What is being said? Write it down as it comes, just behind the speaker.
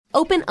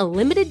Open a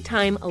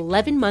limited-time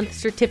 11-month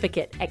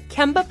certificate at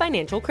Kemba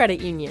Financial Credit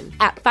Union.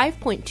 At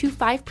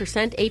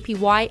 5.25%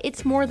 APY,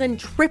 it's more than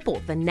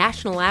triple the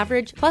national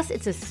average, plus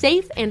it's a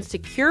safe and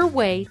secure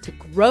way to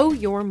grow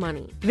your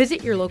money.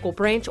 Visit your local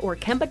branch or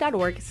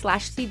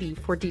kemba.org/CD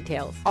for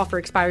details. Offer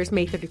expires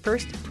May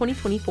 31st,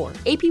 2024.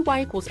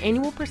 APY equals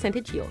annual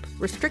percentage yield.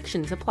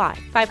 Restrictions apply.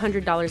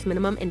 $500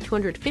 minimum and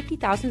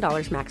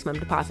 $250,000 maximum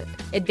deposit.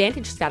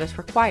 Advantage status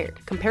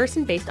required.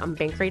 Comparison based on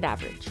bank rate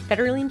average.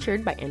 Federally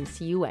insured by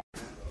NCUA.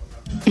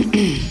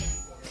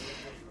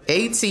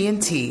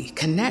 AT&T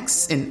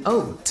connects an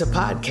ode to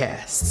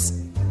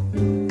podcasts.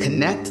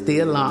 Connect the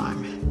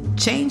alarm.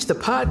 Change the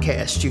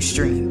podcast you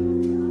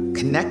stream.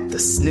 Connect the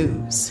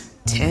snooze.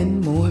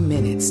 10 more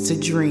minutes to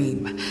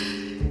dream.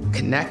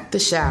 Connect the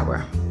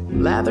shower.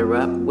 Lather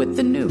up with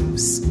the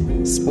news.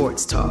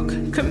 Sports talk,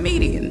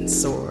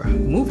 comedians, or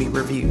movie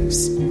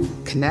reviews.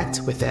 Connect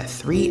with that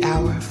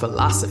 3-hour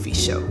philosophy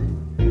show.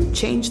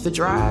 Change the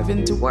drive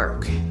into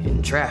work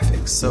in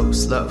traffic so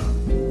slow.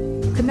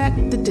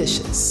 Connect the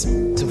dishes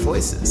to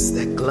voices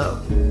that glow.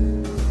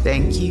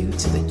 Thank you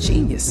to the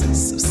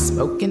geniuses of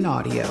spoken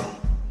audio.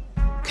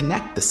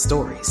 Connect the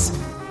stories.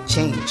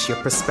 Change your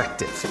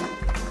perspective.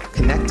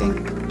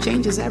 Connecting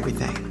changes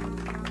everything.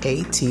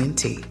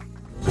 AT&T.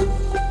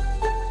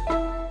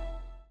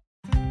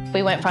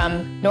 We went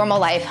from normal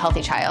life,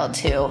 healthy child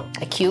to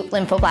acute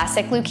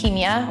lymphoblastic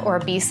leukemia, or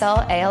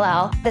B-cell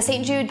ALL. The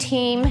St. Jude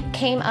team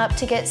came up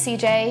to get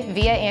CJ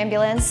via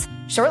ambulance.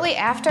 Shortly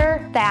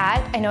after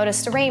that, I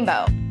noticed a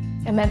rainbow.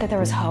 It meant that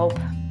there was hope.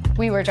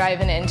 We were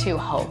driving into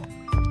hope.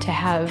 To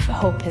have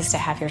hope is to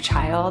have your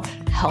child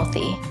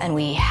healthy, and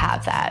we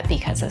have that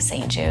because of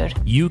St. Jude.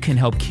 You can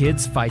help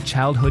kids fight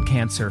childhood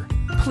cancer.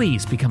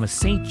 Please become a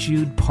St.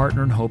 Jude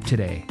Partner in Hope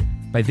today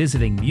by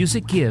visiting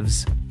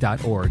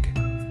musicgives.org.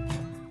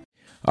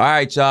 All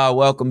right, y'all,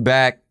 welcome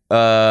back.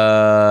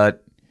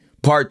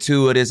 Part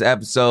 2 of this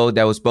episode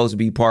that was supposed to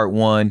be part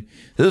 1.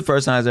 This is the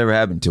first time it's ever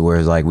happened to where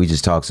it's like we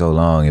just talked so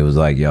long. It was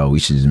like, yo, we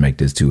should just make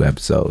this 2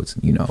 episodes,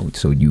 you know,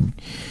 so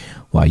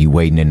while you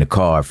waiting in the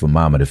car for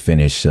mama to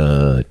finish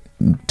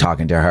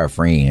talking to her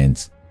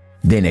friends,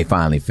 then they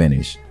finally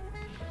finish.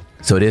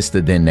 So this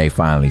the then they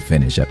finally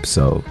finish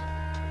episode.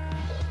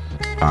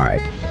 All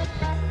right,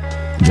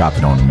 drop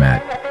it on the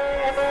mat.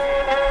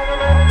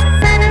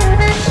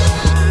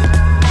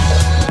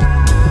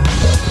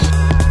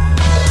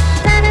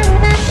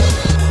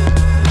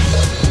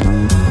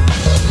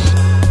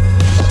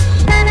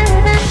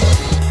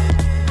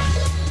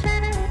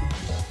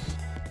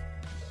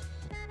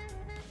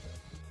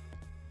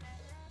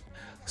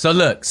 So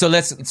look, so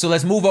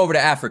let's move over to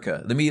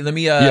Africa. Let me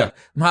holler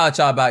at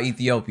y'all about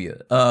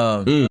Ethiopia.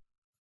 And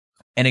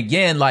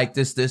again, like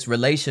this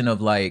relation of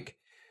like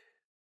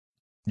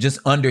just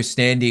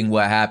understanding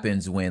what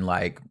happens when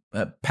like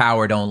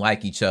power don't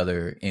like each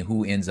other and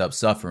who ends up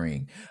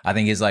suffering. I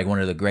think is like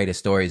one of the greatest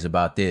stories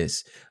about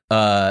this.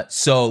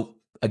 So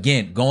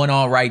again, going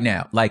on right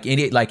now, like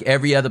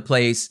every other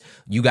place,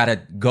 you got to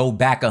go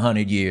back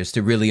 100 years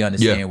to really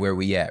understand where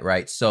we at,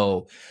 right?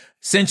 So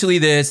essentially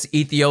this,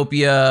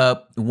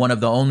 Ethiopia, one of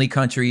the only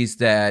countries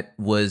that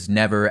was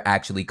never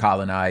actually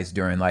colonized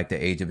during like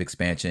the Age of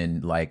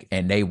Expansion, like,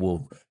 and they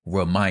will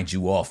remind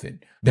you often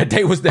that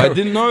they was never. I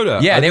didn't know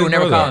that. Yeah, they were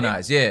never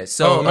colonized. Yeah.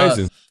 So,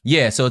 amazing.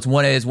 So it's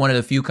one of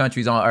the few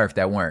countries on Earth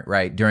that weren't,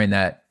 right, during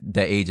the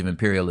Age of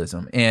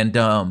Imperialism. And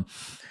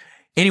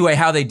anyway,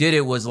 how they did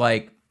it was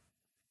like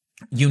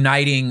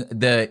uniting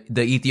the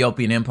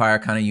Ethiopian Empire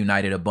kind of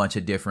united a bunch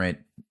of different,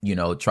 you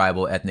know,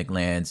 tribal ethnic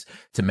lands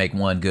to make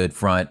one good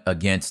front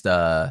against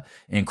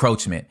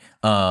encroachment.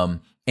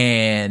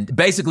 And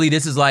basically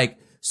this is like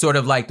sort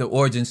of like the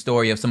origin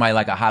story of somebody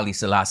like a Haile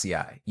Selassie,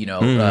 you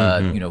know,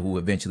 you know, who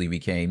eventually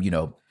became, you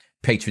know,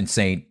 patron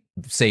saint,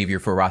 savior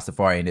for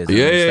Rastafarianism.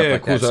 Yeah,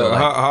 like cool. that. So like,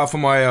 half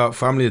of my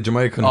family are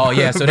Jamaican. Oh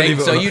yeah, so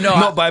you know,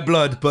 not by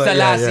blood, but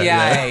Selassie,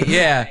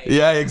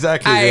 yeah,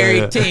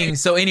 exactly. Ting.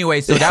 So anyway,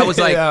 so that was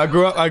like, I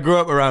grew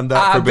up around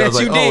that. I for a bit.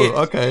 bet you did.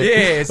 Oh,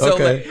 okay. Yeah. So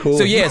okay, cool.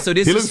 So yeah. So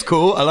this he looks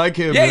cool. I like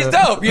him. Yeah, he's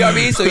dope. You know what I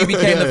mean? So he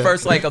became the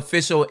first like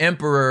official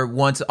emperor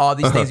once all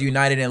these things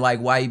united, and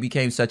like why he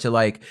became such a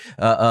like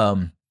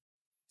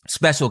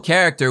special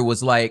character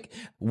was like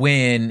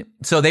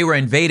so they were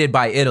invaded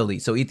by Italy.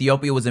 So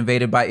Ethiopia was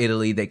invaded by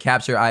Italy. They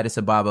captured Addis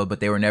Ababa, but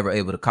they were never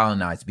able to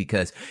colonize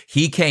because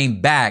he came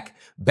back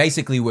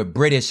basically with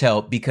British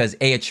help because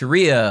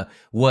Eritrea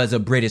was a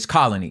British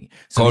colony.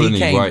 So he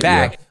came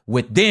back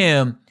with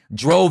them,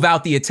 drove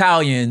out the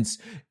Italians,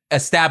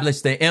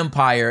 established the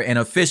empire, an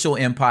official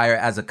empire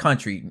as a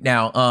country.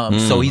 Now,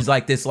 so he's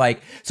like this,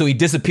 like, so he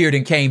disappeared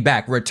and came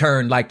back,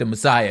 returned like the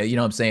Messiah, you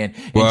know what I'm saying?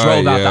 And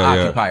drove out the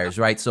occupiers,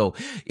 right? So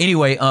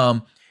anyway,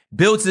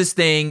 builds this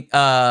thing,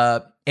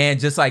 and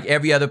just like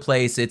every other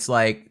place, it's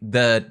like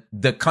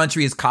the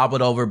country is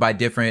cobbled over by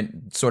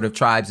different sort of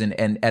tribes and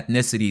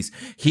ethnicities.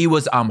 He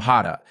was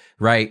Amhara,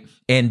 right?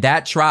 And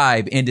that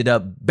tribe ended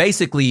up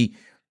basically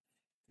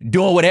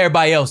doing what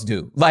everybody else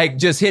do, like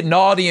just hitting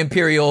all the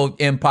imperial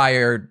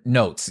empire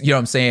notes, you know what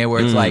I'm saying,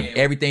 where it's like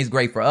everything's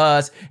great for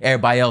us,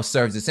 everybody else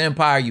serves this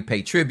empire, you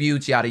pay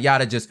tributes, yada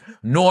yada, just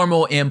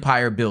normal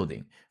empire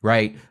building,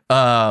 right?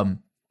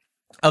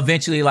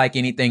 Eventually, like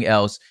anything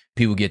else,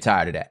 people get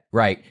tired of that,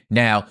 right?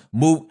 Now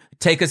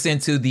take us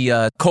into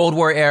the Cold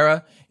War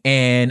era.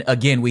 And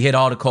again, we hit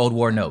all the Cold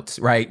War notes,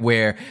 right?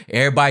 Where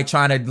everybody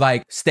trying to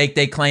like stake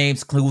their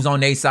claims, who's on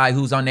their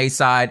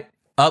side.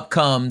 Up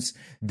comes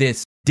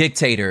this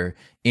dictator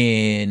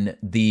in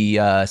the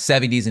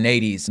 70s and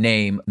 80s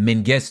named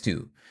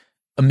Mengistu.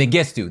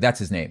 Mengistu, that's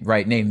his name,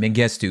 right? Named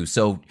Mengistu.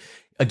 So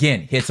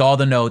again, hits all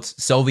the notes,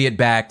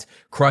 Soviet-backed,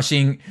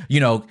 crushing,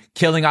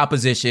 killing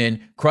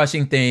opposition,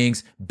 crushing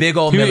things, big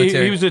old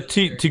military. He was a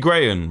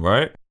Tigrayan,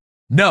 right?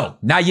 No,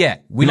 not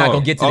yet. We're not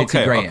going to get to the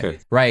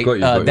Tigrayan, right?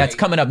 Got you. That's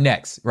coming up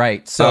next,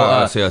 right? So,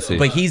 I see.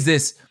 But he's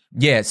this,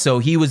 so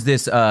he was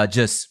this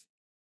just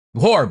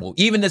horrible.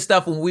 Even the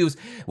stuff when we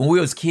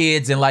was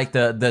kids and like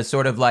the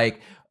sort of like,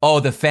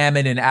 the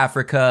famine in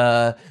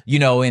Africa,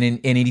 and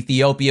in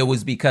Ethiopia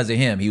was because of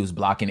him. He was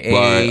blocking aid,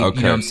 right, okay.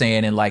 You know what I'm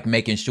saying? And like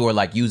making sure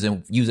like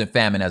using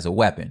famine as a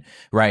weapon,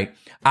 right?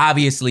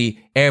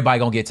 Obviously, everybody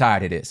gonna get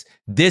tired of this.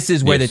 This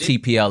is where the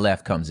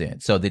TPLF comes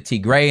in. So the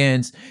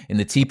Tigrayans and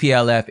the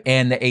TPLF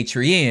and the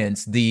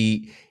Eritreans,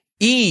 the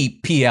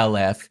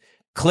EPLF,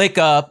 click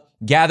up,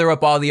 gather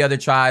up all the other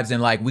tribes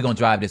and like, we're gonna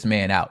drive this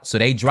man out. So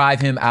they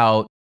drive him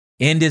out.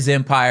 End his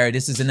empire.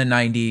 This is in the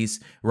 90s,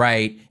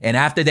 right? And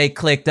after they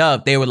clicked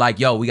up, they were like,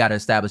 yo, we got to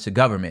establish a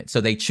government.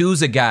 So they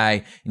choose a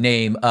guy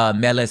named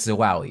Meles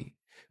Zenawi,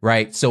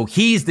 right? So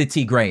he's the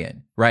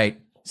Tigrayan,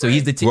 right? So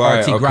he's the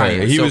Tigrayan.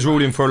 Okay. He was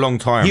ruling for a long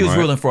time, He was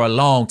ruling for a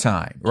long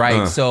time,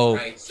 right? So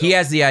he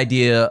has the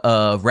idea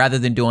of, rather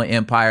than doing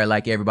empire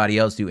like everybody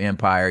else do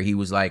empire, he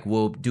was like,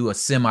 we'll do a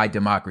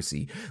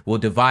semi-democracy. We'll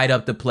divide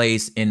up the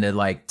place into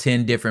like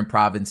 10 different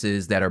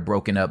provinces that are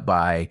broken up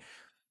by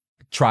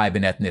tribe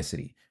and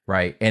ethnicity.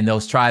 Right. And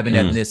those tribe and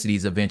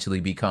ethnicities eventually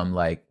become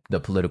like the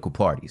political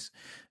parties.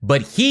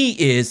 But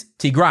he is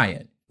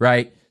Tigrayan.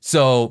 Right.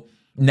 So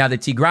now the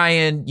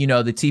Tigrayan,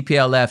 the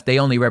TPLF, they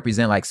only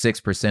represent like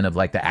 6% of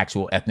like the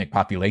actual ethnic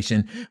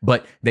population,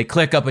 but they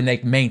click up and they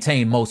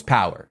maintain most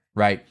power.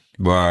 Right.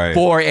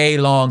 For a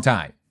long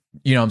time.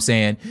 You know what I'm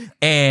saying?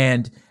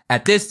 And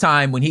at this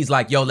time, when he's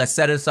like, yo, let's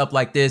set us up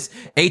like this,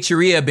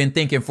 Eritrea been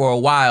thinking for a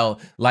while,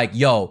 like,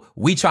 yo,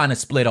 we trying to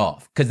split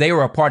off. Because they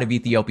were a part of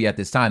Ethiopia at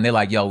this time. They're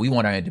like, yo, we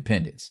want our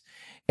independence.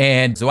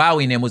 And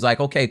Zenawi and them was like,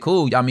 okay,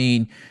 cool. I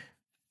mean,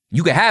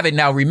 you can have it.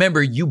 Now,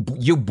 remember, you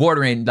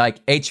bordering,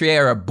 like,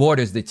 Eritrea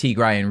borders the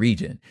Tigrayan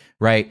region,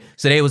 right?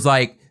 So they was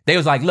like,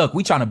 look,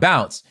 we trying to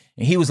bounce.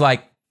 And he was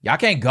like, y'all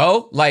can't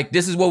go. Like,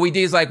 this is what we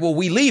did. It's like, well,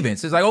 we leaving.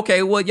 So it's like,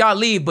 okay, well, y'all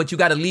leave, but you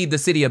got to leave the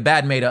city of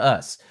Badme to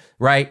us.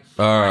 Right.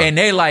 And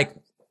they like,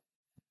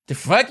 the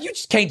fuck, you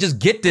just can't just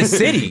get this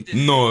city.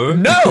 No.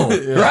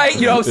 Right.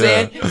 You know what I'm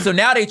saying? So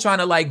now they trying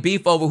to like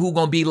beef over who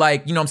going to be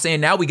like, you know what I'm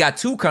saying? Now we got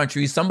two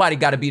countries. Somebody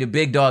got to be the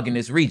big dog in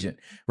this region.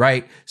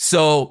 Right.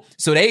 So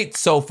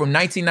from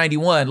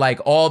 1991, like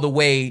all the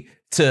way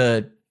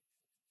to,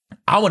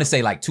 I want to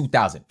say like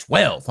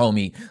 2012,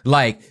 homie,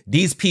 like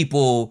these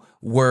people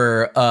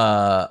were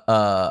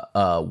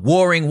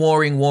warring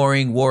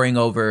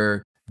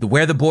over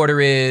where the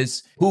border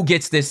is, who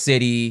gets this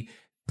city.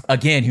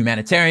 Again,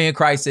 humanitarian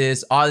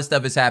crisis, all this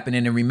stuff is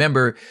happening. And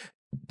remember,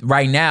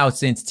 right now,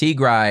 since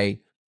Tigray,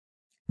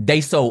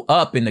 they so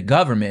up in the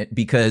government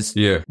because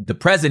the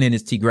president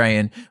is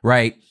Tigrayan,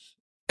 right?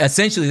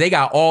 Essentially, they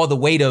got all the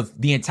weight of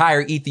the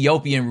entire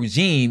Ethiopian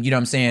regime, you know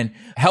what I'm saying,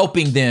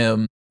 helping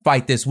them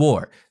fight this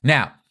war.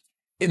 Now,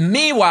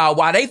 meanwhile,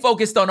 while they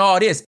focused on all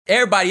this,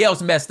 everybody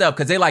else messed up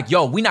because they're like,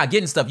 yo, we not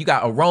getting stuff. You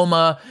got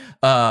Oromo,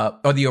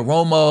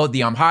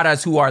 the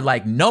Amharas, who are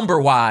like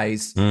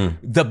number-wise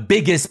the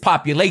biggest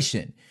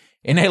population.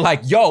 And they're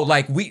like, yo,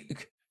 like they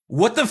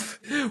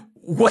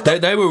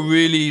were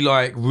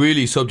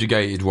really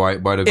subjugated,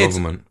 right, by the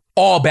government.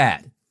 All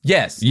bad.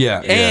 Yes.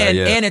 Yeah.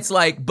 And it's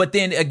like, but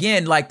then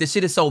again, like the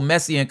shit is so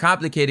messy and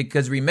complicated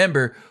because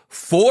remember,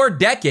 4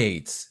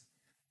 decades,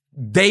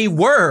 they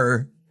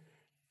were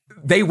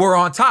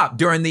on top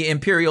during the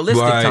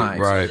imperialistic times.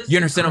 Right. You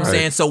understand what I'm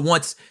saying? So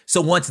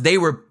once they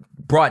were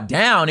brought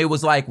down, it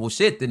was like, well,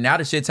 shit, then now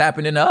the shit's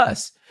happening to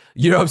us.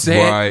 You know what I'm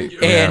saying? Right.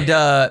 And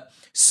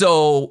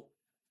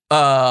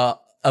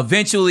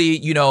eventually,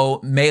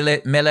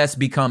 Meles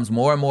becomes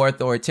more and more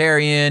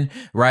authoritarian,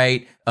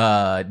 right?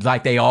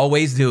 Like they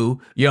always do.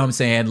 You know what I'm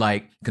saying?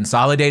 Like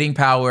consolidating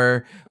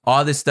power,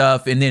 all this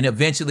stuff. And then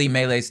eventually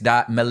Meles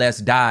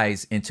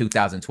dies in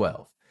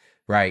 2012,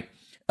 right?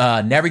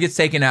 Never gets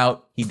taken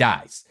out. He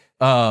dies.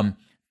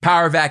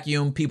 Power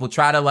vacuum. People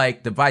try to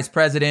like the vice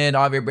president,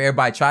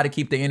 everybody try to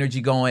keep the energy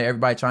going.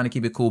 Everybody trying to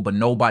keep it cool, but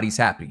nobody's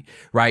happy,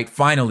 right?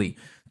 Finally,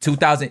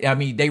 2000. I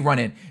mean, they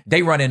running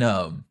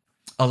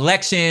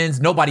elections.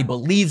 Nobody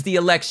believes the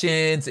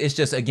elections. It's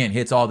just, again,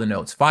 hits all the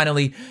notes.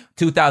 Finally,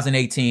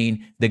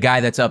 2018, the guy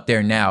that's up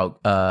there now,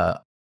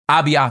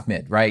 Abiy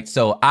Ahmed, right?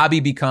 So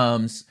Abiy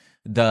becomes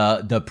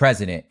the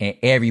president and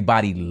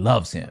everybody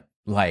loves him.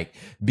 like,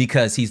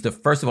 because he's the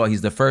first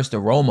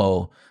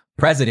Oromo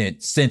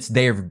president since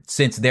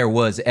there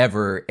was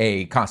ever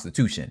a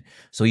constitution.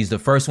 So he's the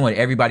first one.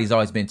 Everybody's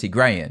always been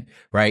Tigrayan,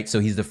 right? So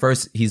he's the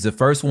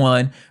first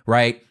one,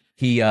 right?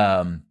 He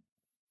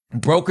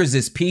brokers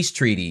this peace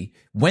treaty,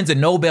 wins a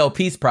Nobel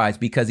Peace Prize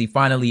because he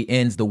finally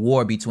ends the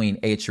war between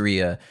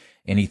Eritrea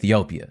and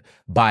Ethiopia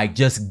by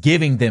just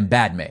giving them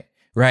Badme,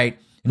 right?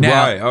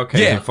 Now, right,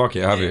 okay, yeah. So fuck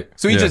it, have it.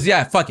 So he just,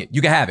 fuck it,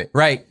 you can have it,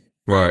 right?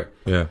 Right,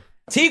 yeah.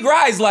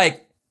 Tigray is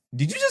like,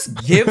 did you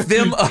just give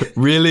them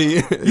really?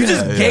 You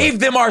just gave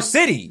them our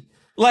city.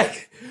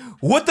 Like,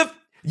 what the,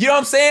 you know what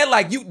I'm saying?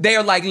 Like,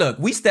 they're like, look,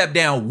 we stepped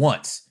down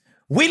once.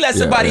 We let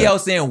somebody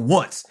else in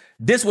once.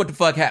 This what the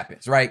fuck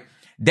happens, right?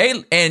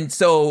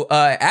 So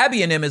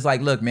Abiy and them is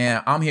like, look,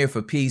 man, I'm here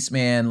for peace,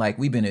 man. Like,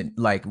 we've been in,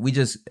 like, we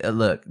just,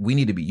 look, we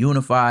need to be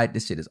unified.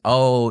 This shit is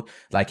old.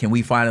 Like, can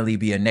we finally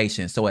be a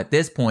nation? So at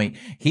this point,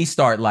 he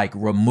start like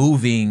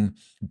removing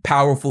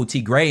powerful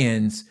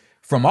Tigrayans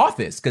from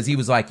office because he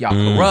was like,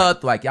 y'all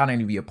corrupt, like y'all don't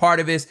need to be a part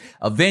of this.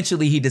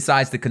 Eventually, he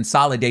decides to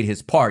consolidate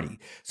his party.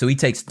 So he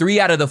takes 3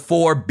 out of the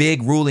 4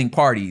 big ruling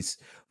parties,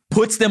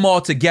 puts them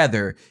all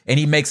together, and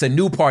he makes a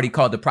new party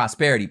called the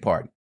Prosperity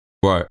Party.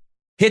 Right.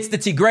 Hits the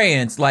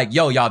Tigrayans like,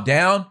 yo, y'all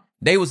down?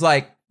 They was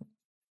like,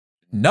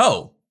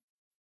 no,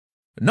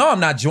 I'm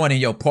not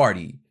joining your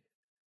party.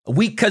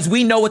 Because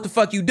we know what the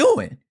fuck you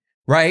doing,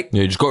 right?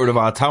 Yeah, you just got rid of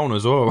our town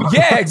as well.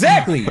 Yeah,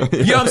 exactly. You know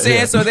what I'm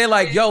saying? So they're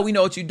like, yo, we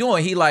know what you're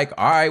doing. He like,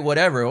 all right,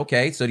 whatever.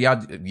 Okay. So y'all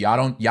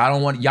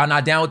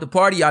not down with the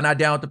party. Y'all not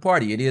down with the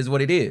party. It is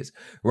what it is,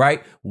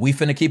 right? We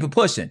finna keep it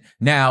pushing.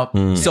 Now,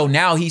 so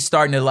now he's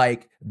starting to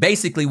like,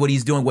 basically what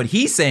he's doing, what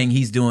he's saying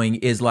he's doing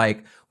is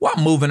like, well,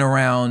 I'm moving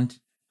around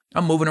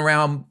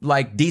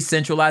like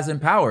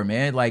decentralizing power,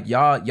 man. Like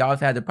y'all have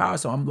had the power.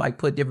 So I'm like,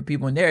 put different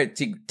people in there.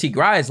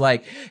 Tigray is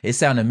like, it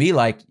sounded to me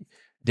like,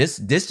 this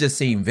just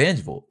seemed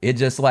vengeful. It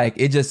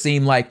just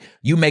seemed like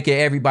you making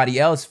everybody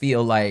else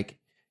feel like,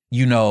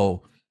 you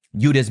know,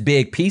 you this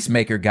big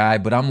peacemaker guy,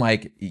 but I'm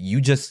like, you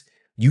just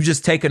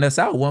taking us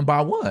out one by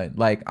one.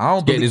 Like, I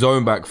don't getting his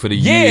own back for the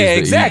years. Yeah,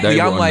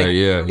 exactly. I'm like,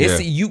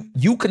 it's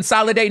you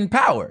consolidating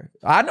power.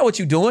 I know what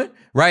you're doing,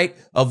 right?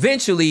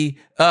 Eventually,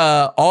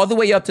 all the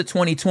way up to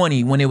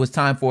 2020, when it was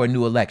time for a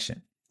new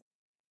election,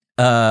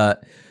 Abiy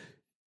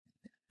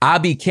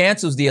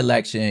cancels the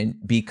election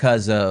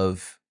because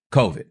of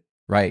COVID.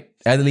 Right?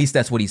 At least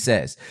that's what he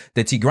says.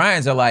 The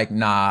Tigrayans are like,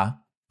 nah,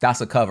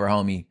 that's a cover,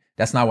 homie.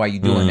 That's not why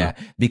you're doing that.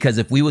 Because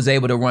if we was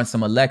able to run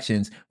some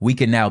elections, we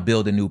can now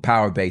build a new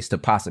power base to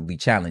possibly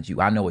challenge you.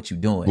 I know what you're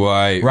doing.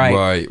 Right.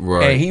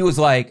 And he was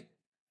like,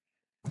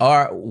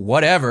 all right,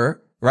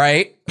 whatever,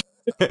 right?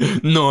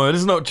 No,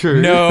 it's not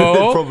true.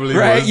 No, probably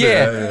right? Was.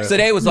 Yeah. So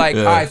they was like,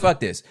 all right, fuck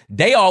this.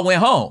 They all went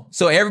home.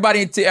 So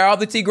everybody, all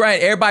the Tigrayan,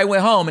 everybody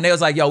went home, and they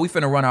was like, yo, we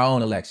finna run our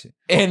own election.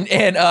 And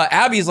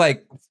Abiy's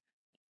like,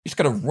 you just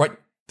gotta run.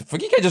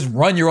 You can't just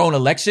run your own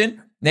election.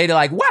 And they're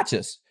like, watch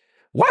us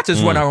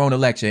run our own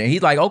election. And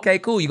he's like, okay,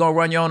 cool. You're gonna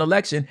run your own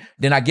election.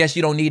 Then I guess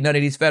you don't need none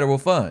of these federal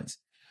funds.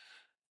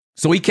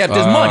 So he kept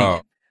his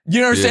money.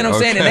 You understand what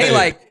I'm saying?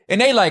 And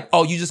they like,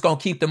 oh, you just gonna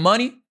keep the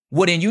money?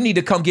 Well, then you need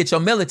to come get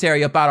your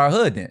military up out our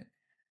hood then.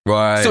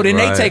 Right. So then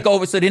they take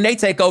over. So then they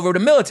take over the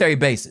military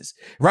bases,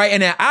 right?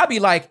 And then I'll be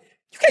like,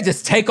 you can't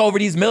just take over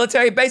these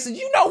military bases.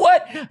 You know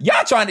what?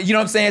 Y'all trying to, you know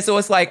what I'm saying? So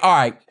it's like, all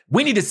right,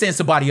 we need to send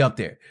somebody up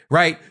there,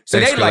 right? So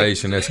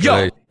escalation.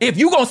 Yo, if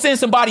you gonna send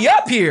somebody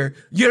up here,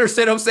 you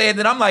understand what I'm saying?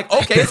 Then I'm like,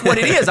 okay, it's what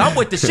it is. I'm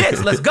with the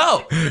shits. Let's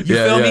go. You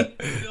feel me?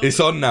 It's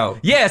on now.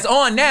 Yeah, it's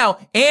on now.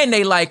 And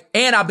they like,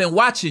 and I've been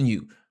watching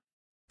you.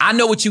 I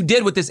know what you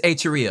did with this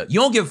Eritrea. You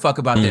don't give a fuck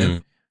about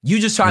them. You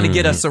just trying to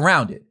get us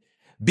surrounded.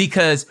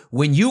 Because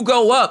when you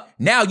go up,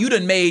 now you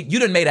done made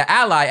an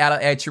ally out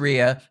of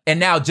Eritrea, and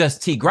now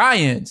just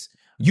Tigrayans,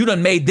 you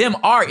done made them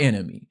our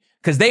enemy.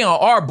 Because they on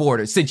our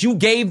border. Since you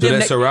gave them...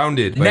 they're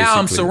surrounded, basically. Now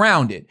I'm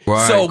surrounded.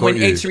 Right, so when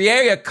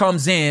Eritrea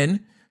comes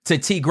in to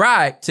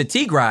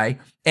Tigray,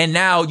 and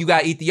now you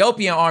got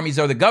Ethiopian armies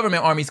or the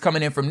government armies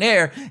coming in from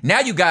there, now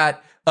you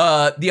got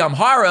the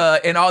Amhara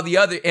and all the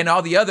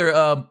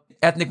other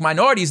ethnic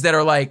minorities that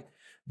are like,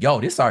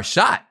 yo, this is our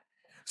shot.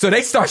 So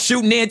they start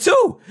shooting in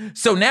too.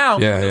 So now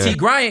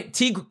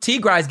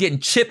Tigray is getting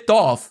chipped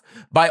off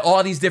by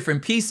all these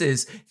different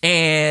pieces,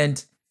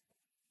 and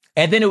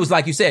then it was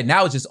like you said,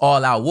 now it's just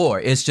all out war.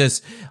 It's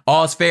just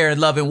all's fair in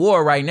love and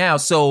war right now.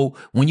 So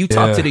when you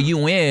talk to the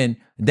UN,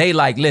 they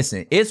like,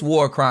 listen, it's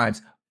war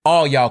crimes.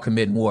 All y'all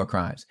committing war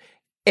crimes.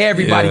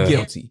 Everybody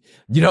guilty.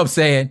 You know what I'm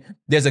saying?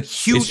 There's a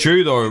huge... It's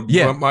true though.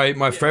 Yeah.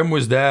 My friend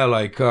was there,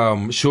 like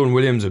Sean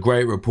Williams, a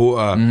great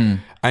reporter,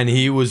 and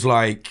he was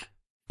like,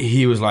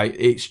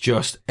 it's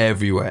just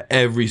everywhere.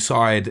 Every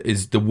side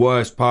is, the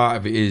worst part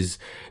of it is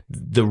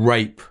the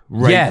rape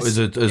as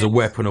a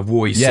weapon of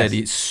war. He said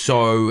it's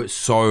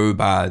so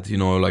bad, you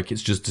know, like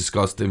it's just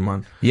disgusting,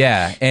 man.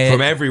 Yeah. And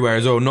from everywhere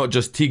as well, not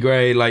just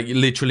Tigray, like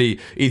literally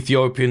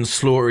Ethiopians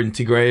slaughtering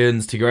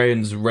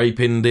Tigrayans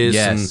raping this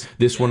and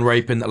this one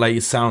raping that. Like,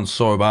 it sounds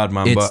so bad,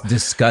 man. It's but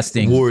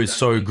disgusting. War is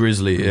so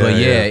grisly. But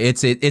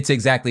it's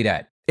exactly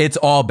that. it's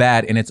all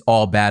bad, and it's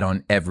all bad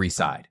on every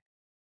side.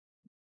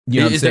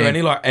 You know is there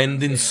any like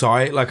end in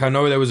sight? Like I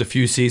know there was a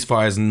few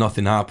ceasefires and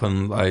nothing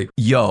happened. Like,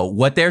 yo,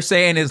 what they're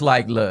saying is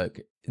like, look,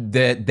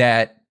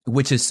 that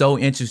which is so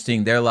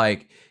interesting. They're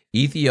like,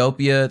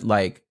 Ethiopia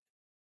like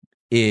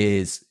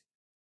is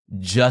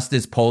just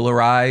as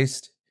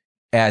polarized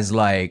as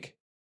like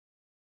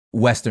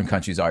Western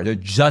countries are. They're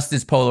just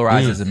as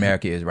polarized as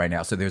America is right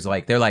now. So they're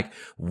like,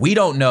 we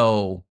don't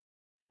know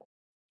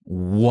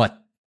what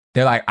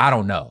they're like. I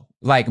don't know.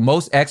 Like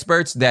most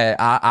experts that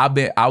I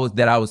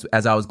was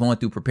as I was going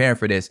through preparing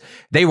for this,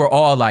 they were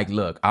all like,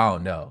 look, I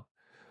don't know.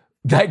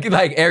 Like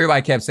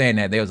everybody kept saying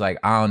that. They was like,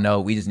 I don't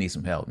know. We just need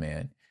some help,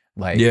 man.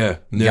 Like,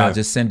 y'all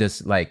just send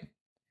us like,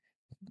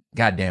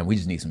 goddamn, we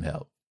just need some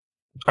help.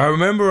 I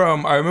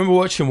remember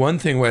watching one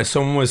thing where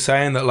someone was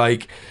saying that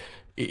like,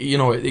 you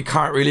know, it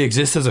can't really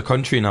exist as a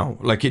country now.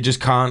 Like it just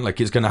can't. Like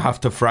it's gonna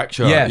have to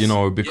fracture. Yes. You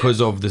know, because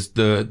of this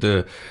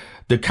the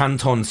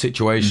Canton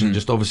situation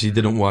just obviously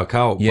didn't work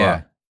out. Yeah.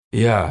 But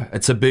yeah,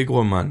 it's a big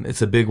one, man.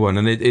 It's a big one,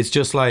 and it's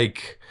just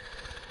like,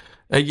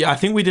 I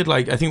think we've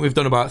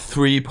done about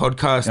 3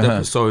 podcast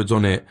episodes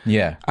on it.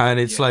 Yeah, and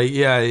it's like,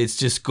 it's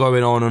just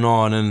going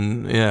on,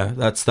 and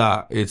that's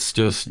that. It's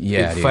just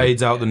it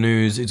fades out the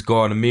news. It's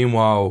gone, and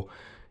meanwhile,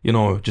 you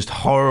know, just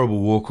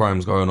horrible war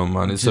crimes going on,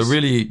 man. It's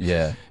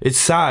it's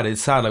sad.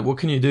 It's sad. Like, what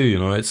can you do? You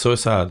know, it's so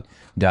sad,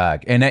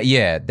 dog. And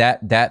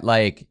that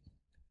like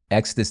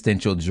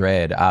existential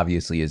dread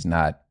obviously is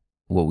not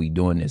what we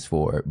doing this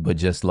for, but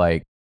just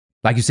like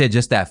you said,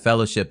 just that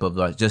fellowship of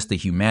like just the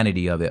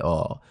humanity of it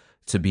all,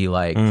 to be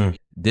like,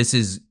 this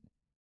is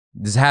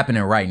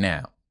happening right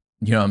now.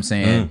 You know what I'm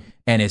saying?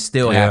 And it's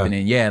still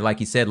happening. Yeah, like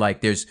you said, like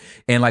there's,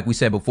 and like we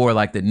said before,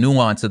 like the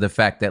nuance of the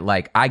fact that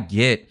like I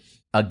get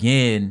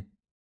again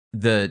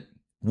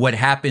what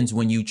happens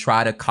when you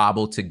try to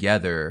cobble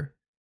together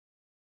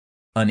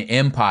an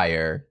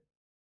empire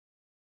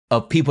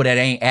of people that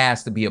ain't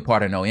asked to be a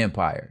part of no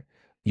empire.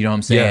 You know what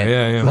I'm saying?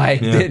 Yeah.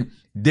 Like then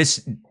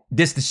this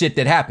the shit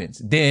that happens.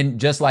 Then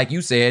just like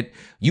you said,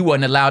 you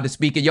wasn't allowed to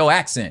speak in your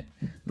accent.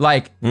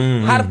 Like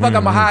how the fuck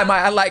I'm gonna hide my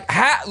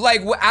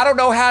I don't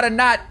know how to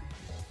not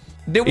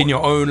in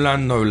your own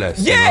land, no less.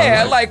 Yeah,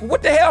 you know? like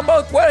what the hell am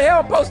I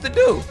supposed to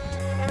do?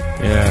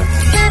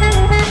 Yeah.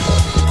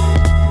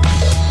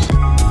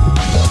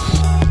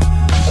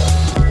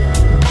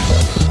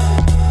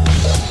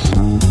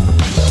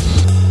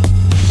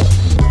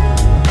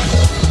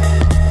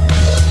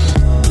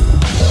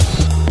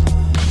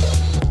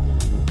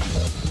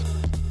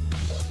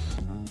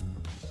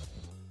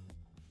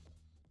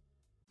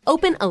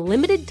 Open a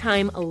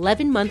limited-time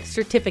 11-month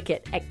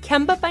certificate at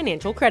Kemba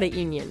Financial Credit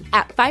Union.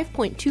 At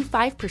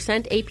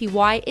 5.25%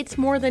 APY, it's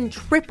more than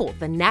triple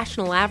the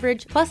national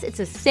average, plus it's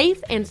a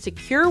safe and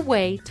secure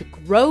way to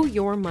grow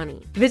your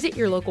money. Visit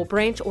your local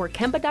branch or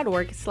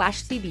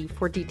kemba.org/CD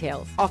for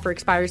details. Offer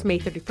expires May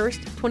 31st,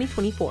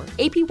 2024.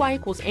 APY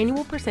equals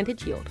annual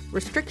percentage yield.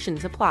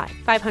 Restrictions apply.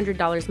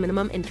 $500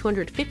 minimum and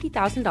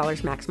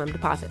 $250,000 maximum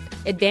deposit.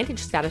 Advantage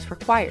status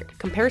required.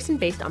 Comparison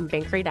based on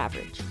bank rate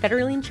average.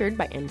 Federally insured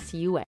by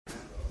NCUA.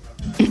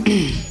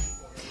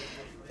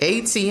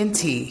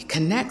 AT&T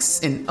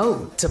connects an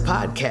ode to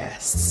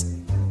podcasts.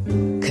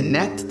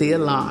 Connect the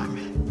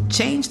alarm.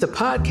 Change the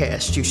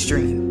podcast you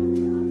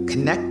stream.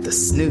 Connect the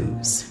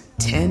snooze.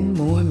 10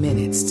 more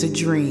minutes to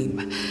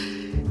dream.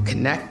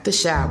 Connect the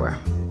shower.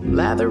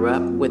 Lather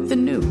up with the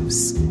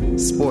news.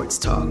 Sports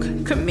talk,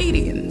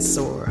 comedians,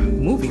 or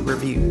movie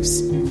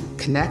reviews.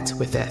 Connect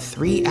with that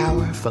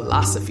 3-hour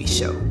philosophy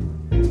show.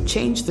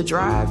 Change the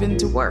drive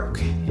into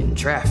work in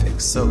traffic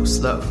so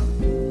slow.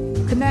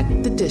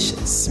 Connect the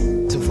dishes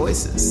to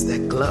voices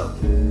that glow.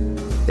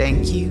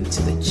 Thank you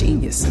to the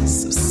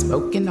geniuses of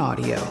spoken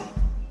audio.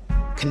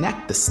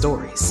 Connect the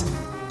stories.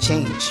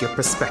 Change your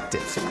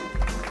perspective.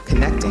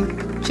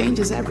 Connecting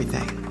changes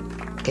everything.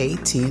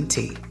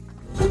 AT&T.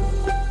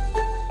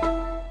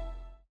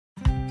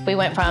 We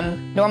went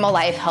from normal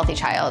life, healthy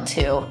child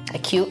to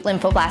acute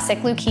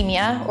lymphoblastic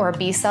leukemia, or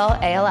B-cell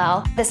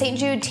ALL. The St.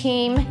 Jude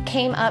team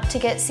came up to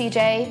get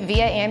CJ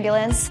via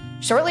ambulance.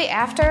 Shortly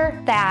after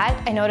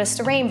that, I noticed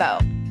a rainbow.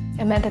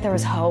 It meant that there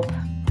was hope.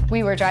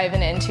 We were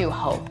driving into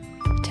hope.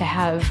 To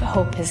have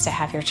hope is to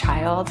have your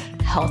child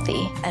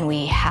healthy, and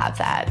we have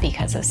that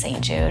because of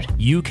St. Jude.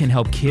 You can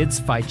help kids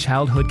fight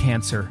childhood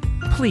cancer.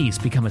 Please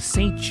become a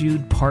St.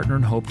 Jude Partner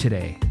in Hope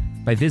today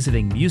by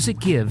visiting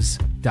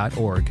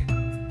musicgives.org.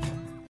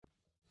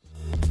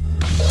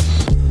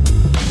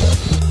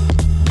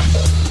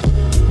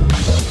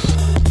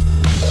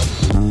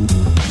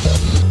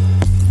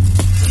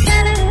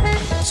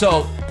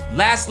 So,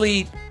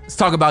 lastly, let's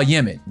talk about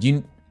Yemen.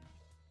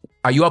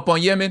 Are you up on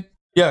Yemen?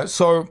 Yeah,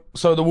 so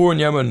the war in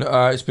Yemen,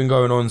 it's been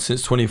going on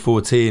since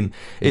 2014.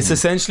 It's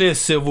essentially a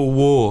civil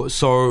war.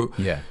 So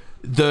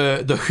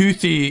the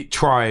Houthi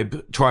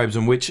tribes,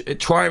 in which a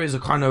tribe is a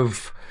kind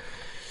of,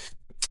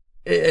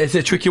 it's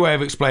a tricky way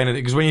of explaining it,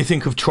 because when you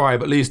think of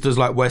tribe, at least as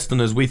like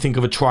Westerners, we think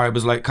of a tribe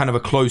as like kind of a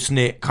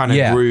close-knit kind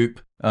of group.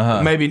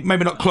 maybe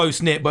not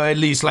close knit, but at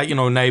least like, you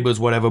know, neighbors,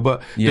 whatever.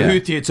 But the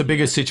Houthi, it's a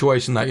bigger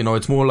situation that, you know,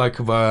 it's more like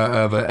of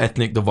an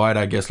ethnic divide,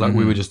 I guess, like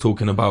we were just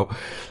talking about.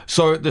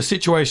 So the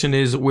situation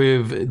is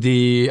with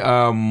the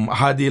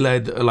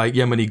Hadi-led like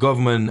Yemeni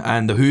government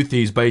and the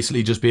Houthis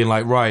basically just being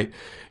like, right,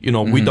 you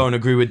know, we don't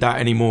agree with that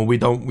anymore. We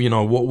don't, you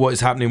know, what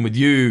is happening with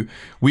you?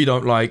 We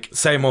don't like,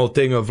 same old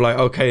thing of like,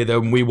 okay,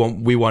 then we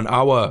want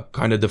our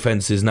kind of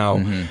defenses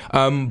now.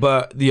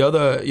 But the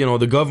other, you know,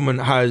 the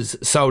government has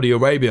Saudi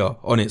Arabia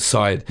on its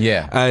side.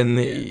 Yeah. And,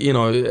 you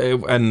know,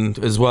 and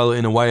as well,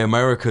 in a way,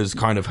 America's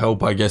kind of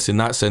help, I guess, in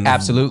that sense.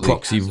 Absolutely.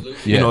 Proxy,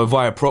 you know,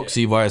 via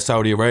proxy, via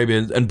Saudi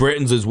Arabia and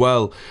Britain's as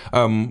well.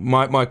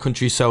 My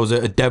country sells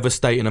a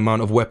devastating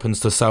amount of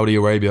weapons to Saudi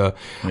Arabia.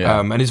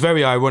 And it's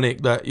very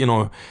ironic that, you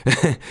know,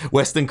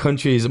 Western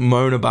countries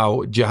moan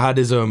about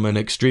jihadism and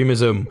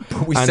extremism.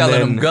 We selling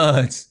them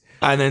guns.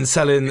 And then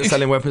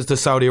selling weapons to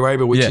Saudi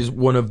Arabia, which is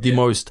one of the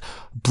most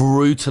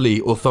brutally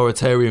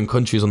authoritarian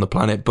countries on the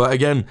planet. But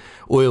again,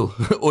 oil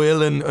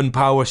and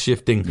power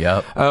shifting.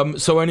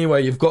 So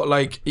anyway, you've got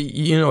like,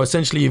 you know,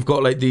 essentially you've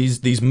got like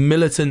these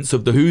militants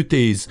of the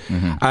Houthis.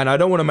 And I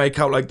don't want to make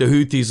out like the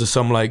Houthis are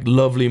some like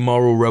lovely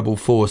moral rebel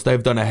force.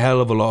 They've done a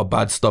hell of a lot of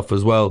bad stuff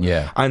as well.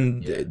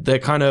 And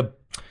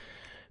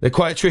they're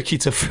quite tricky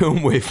to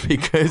film with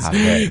because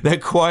they're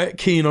quite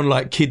keen on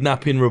like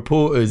kidnapping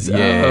reporters.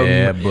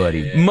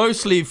 Buddy.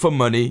 Mostly for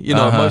money, you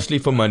know, mostly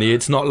for money.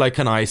 It's not like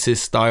an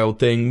ISIS style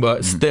thing,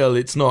 but still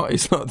it's not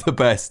the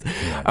best.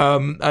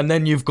 And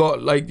then you've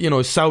got like, you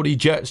know, Saudi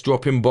jets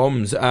dropping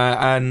bombs.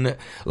 And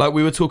like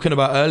we were talking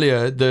about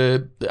earlier,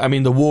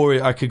 the war,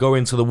 I could go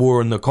into the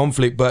war and the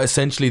conflict, but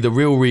essentially the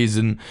real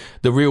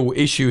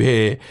issue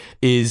here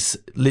is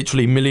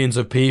literally millions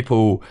of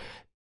people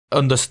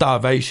under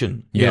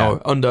starvation, you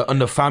know,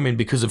 under famine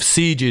because of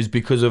sieges,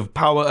 because of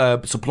power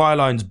supply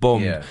lines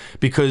bombed,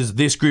 because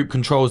this group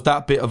controls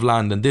that bit of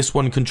land and this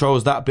one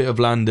controls that bit of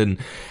land, and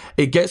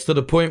it gets to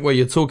the point where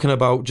you're talking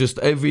about just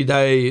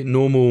everyday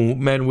normal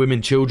men,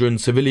 women, children,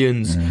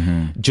 civilians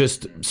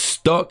just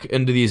stuck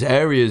into these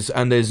areas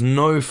and there's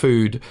no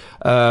food,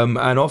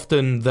 and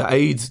often the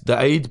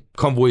aid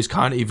convoys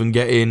can't even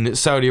get in.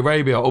 Saudi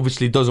Arabia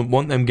obviously doesn't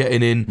want them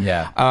getting in,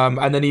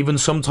 and then even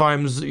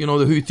sometimes, you know,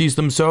 the Houthis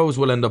themselves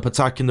will end up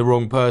attacking the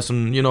wrong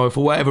person, you know,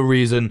 for whatever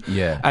reason,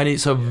 and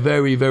it's a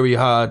very, very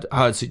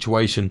hard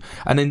situation.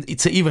 And then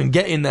to even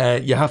get in there,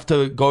 you have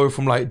to go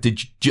from like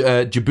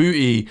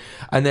Djibouti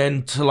and then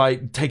to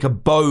like take a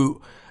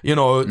boat, you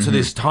know, to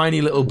this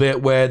tiny little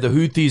bit where the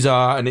Houthis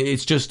are, and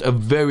it's just a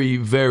very,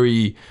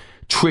 very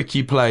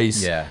tricky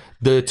place.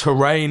 The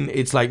terrain,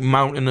 it's like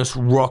mountainous,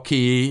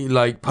 rocky,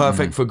 like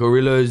perfect for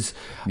guerrillas.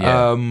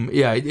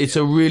 It's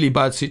a really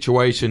bad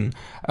situation.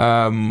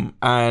 And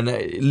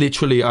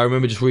literally, I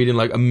remember just reading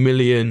like 1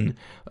 million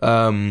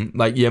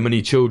like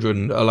Yemeni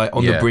children are like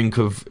on the brink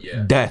of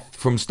death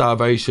from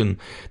starvation.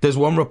 There's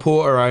one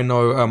reporter I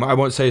know, I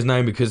won't say his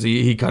name because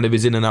he kind of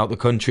is in and out the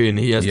country and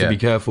he has to be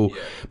careful,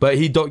 but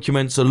he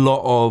documents a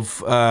lot of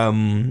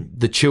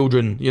the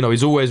children, you know,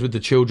 he's always with the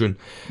children.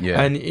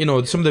 And, you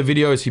know, some of the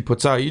videos he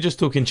puts out, you're just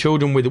talking children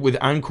with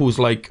ankles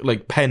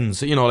like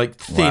pens, you know, like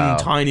thin,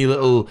 tiny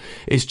little,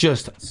 it's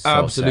just so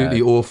absolutely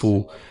sad.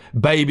 Awful.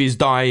 Babies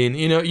dying,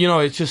 you know,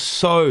 it's just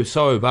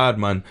so bad,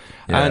 man.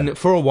 And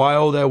for a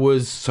while there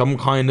was some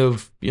kind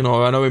of, you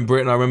know, I know in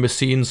Britain I remember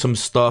seeing some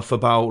stuff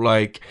about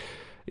like,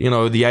 you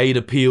know, the aid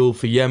appeal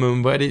for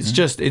Yemen, but it's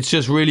just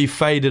really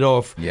faded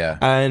off.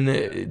 And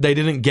they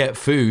didn't get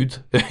food.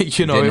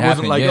 You know, it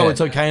wasn't like, oh,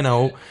 it's okay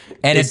now.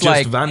 And it's just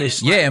like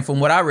vanished. And from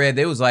what I read,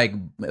 it was like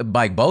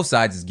both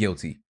sides is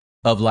guilty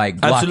of like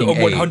blocking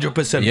aid. 100%.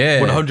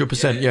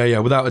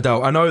 100%. Without a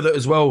doubt. I know that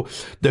as well.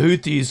 The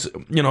Houthis,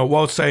 you know,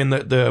 while saying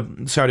that the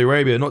Saudi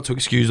Arabia, not to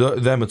excuse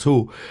them at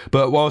all,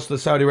 but whilst the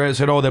Saudi Arabia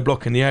said, oh, they're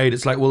blocking the aid,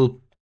 it's like, well,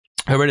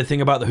 I read a thing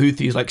about the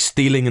Houthis like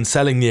stealing and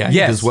selling the aid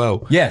as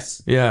well.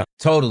 Yeah.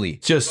 Totally.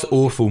 Just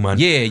awful, man.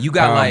 Yeah, you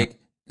got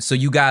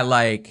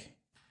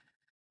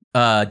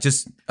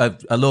just a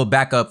little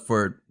backup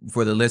for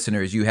the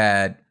listeners. You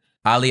had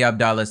Ali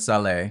Abdullah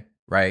Saleh,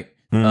 right?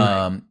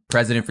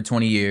 President for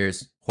 20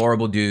 years.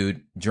 Horrible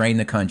dude, drained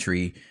the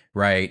country,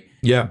 right?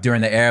 During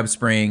the Arab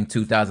Spring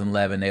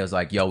 2011, they was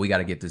like, yo, we got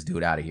to get this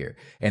dude out of here.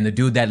 And the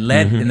dude that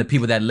led, and the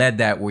people that led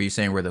that, were you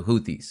saying, were the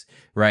Houthis,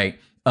 right?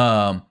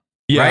 Right?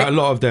 A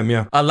lot of them,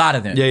 A lot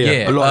of them.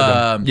 A lot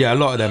of them. A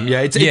lot of them.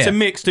 It's a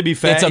mix, to be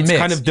fair. It's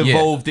kind of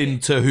devolved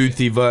into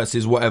Houthi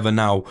versus whatever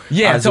now,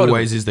 as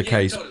always is the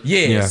case.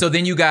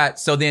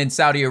 So then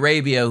Saudi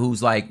Arabia,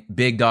 who's like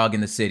big dog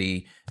in the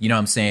city, you know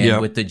what I'm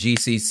saying, with the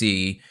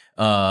GCC,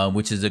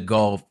 which is a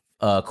Gulf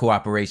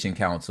Cooperation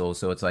Council.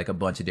 So it's like a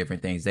bunch of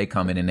different things. They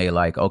come in and they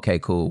like, okay,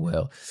 cool.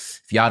 Well,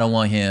 if y'all don't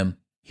want him,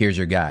 here's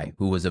your guy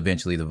who was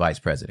eventually the vice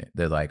president.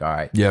 They're like, all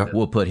right,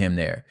 we'll put him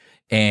there.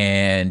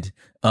 And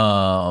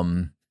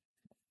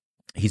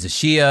he's a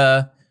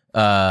Shia.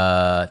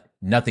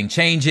 Nothing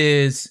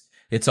changes.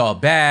 It's all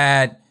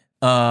bad.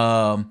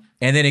 And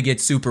then it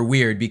gets super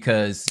weird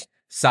because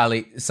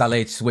Saleh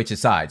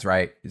switches sides,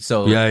 right?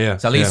 So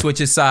Saleh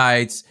switches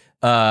sides.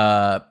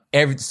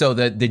 so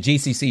the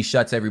GCC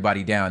shuts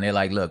everybody down. They're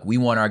like, look, we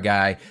want our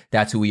guy.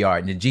 That's who we are.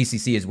 And the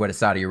GCC is where the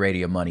Saudi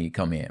Arabia money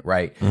come in,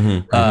 right?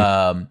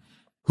 Houthis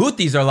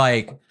are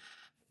like,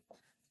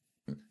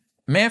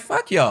 man,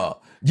 fuck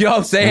y'all. You know what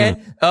I'm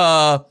saying?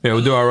 Yeah,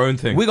 we'll do our own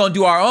thing. We're gonna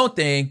do our own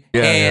thing.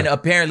 Yeah, and yeah.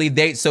 apparently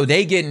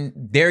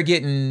they're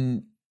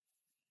getting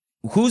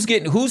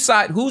whose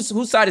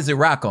side is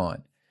Iraq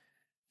on?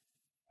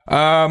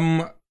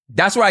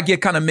 That's where I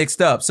get kind of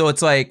mixed up. So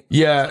it's like,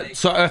 yeah.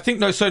 So I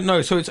think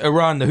so it's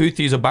Iran. The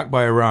Houthis are backed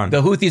by Iran.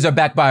 The Houthis are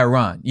backed by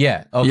Iran.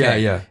 Yeah.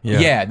 Okay.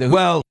 Yeah.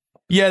 Well,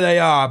 yeah, they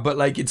are, but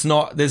like there's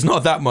not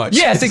that much.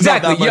 Yes,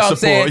 exactly. You know what I'm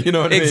saying? You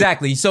know what I mean?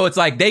 Exactly. So it's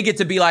like they get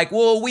to be like,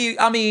 well, we're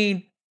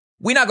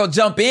not gonna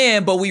jump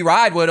in, but we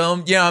ride with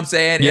them. You know what I'm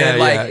saying? Yeah,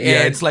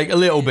 and it's like a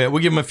little bit.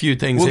 We'll give them a few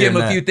things. We'll give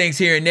them a few things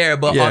here and there,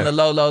 but on the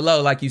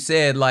low, like you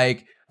said,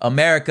 like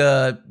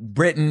America,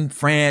 Britain,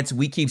 France,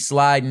 we keep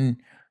sliding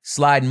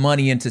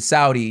money into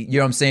Saudi, you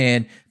know what I'm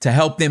saying, to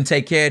help them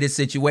take care of this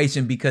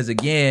situation. Because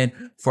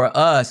again, for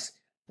us,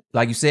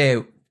 like you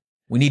said,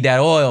 we need that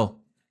oil.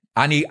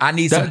 I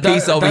need some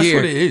peace over here.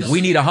 What it is. We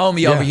need a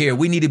homie over here.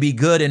 We need to be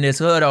good in this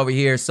hood over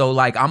here. So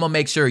like, I'm gonna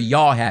make sure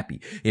y'all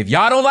happy. If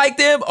y'all don't like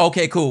them,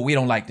 okay, cool. We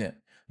don't like them.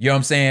 You know what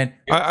I'm saying?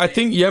 I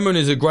think Yemen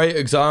is a great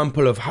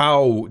example of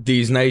how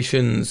these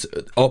nations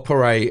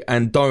operate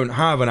and don't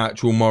have an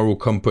actual moral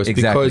compass.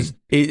 Exactly.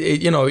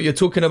 Because you're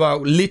talking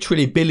about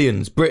literally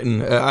billions.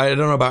 Britain, I don't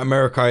know about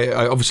America.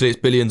 Obviously, it's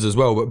billions as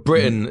well. But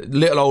Britain,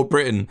 little old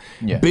Britain,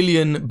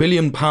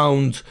 billion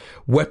pound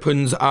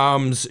weapons,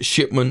 arms,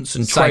 shipments,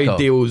 and trade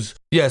deals.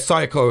 Yeah,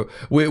 psycho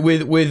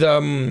with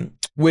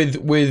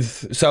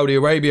Saudi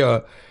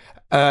Arabia,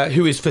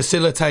 who is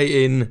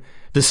facilitating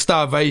the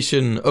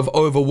starvation of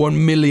over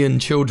 1 million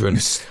children.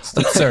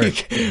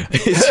 Absurd. I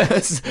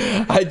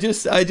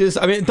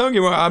mean, don't get me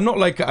wrong. I'm not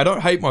like, I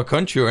don't hate my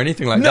country or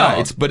anything like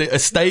that. But a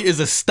state is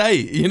a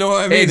state. You know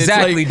what I mean?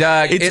 Exactly,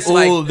 dog. It's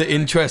all the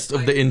interest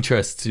of the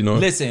interests, you know?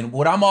 Listen,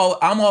 what I'm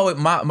always,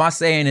 my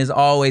saying is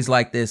always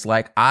like this,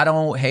 like, I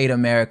don't hate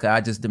America.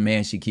 I just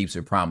demand she keeps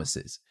her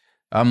promises.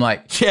 I'm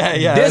like,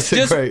 this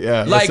just,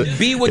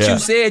 be what you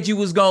said you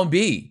was going to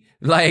be.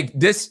 Like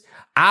this,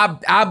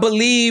 I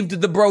believed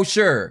the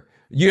brochure.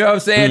 You know what I'm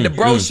saying? The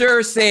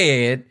brochure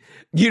said,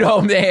 you know,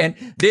 man,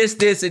 this,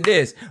 and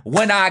this.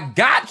 When I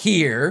got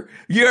here,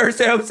 you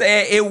understand what I'm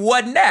saying? It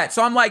wasn't that.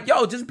 So I'm like,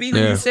 yo, just be who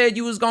you said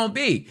you was going to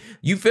be.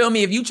 You feel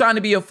me? If you trying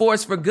to be a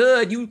force for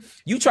good, you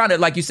trying to,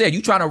 like you said,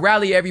 you trying to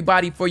rally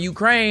everybody for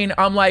Ukraine.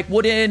 I'm like,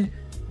 well then,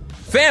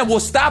 fam, we'll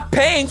stop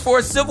paying for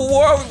a civil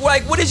war.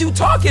 Like, what is you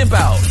talking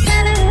about?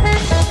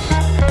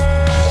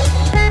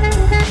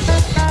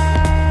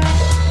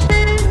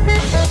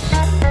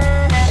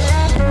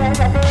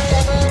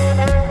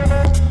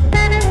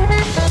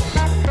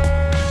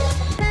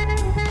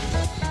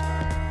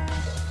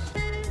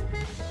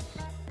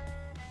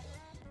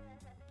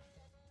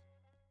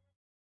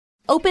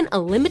 Open a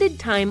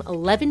limited-time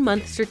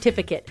 11-month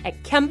certificate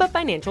at Kemba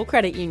Financial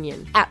Credit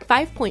Union. At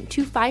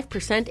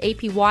 5.25%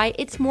 APY,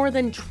 it's more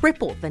than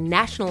triple the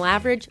national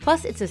average,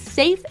 plus it's a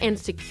safe and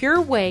secure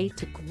way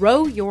to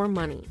grow your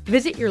money.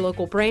 Visit your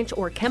local branch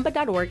or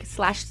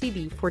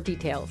kemba.org/CD for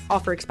details.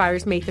 Offer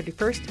expires May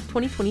 31st,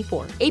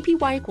 2024.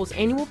 APY equals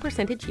annual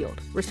percentage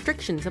yield.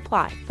 Restrictions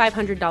apply.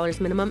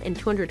 $500 minimum and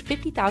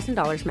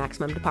 $250,000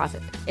 maximum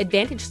deposit.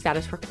 Advantage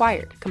status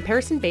required.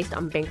 Comparison based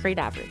on bank rate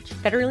average.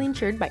 Federally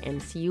insured by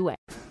NCUA.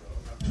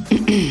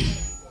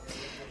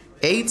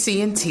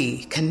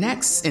 AT&T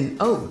connects an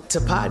ode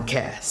to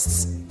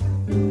podcasts.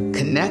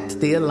 Connect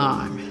the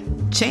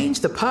alarm.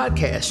 Change the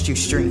podcast you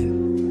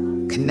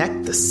stream.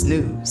 Connect the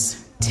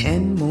snooze.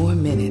 10 more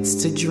minutes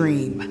to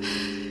dream.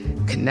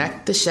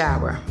 Connect the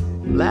shower.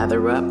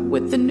 Lather up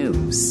with the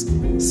news.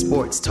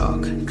 Sports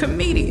talk,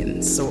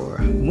 comedians, or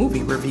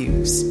movie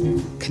reviews.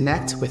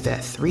 Connect with that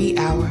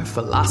 3-hour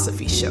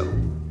philosophy show.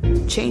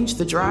 Change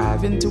the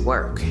drive into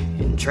work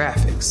in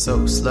traffic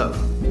so slow.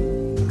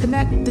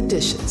 Connect the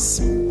dishes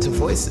to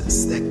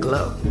voices that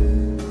glow.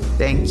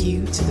 Thank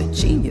you to the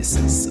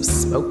geniuses of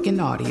spoken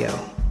audio.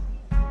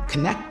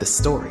 Connect the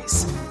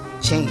stories.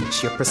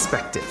 Change your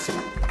perspective.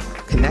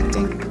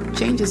 Connecting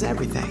changes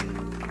everything.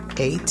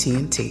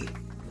 AT&T.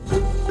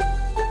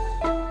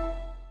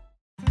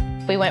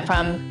 We went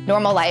from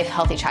normal life,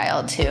 healthy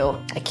child to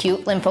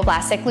acute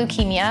lymphoblastic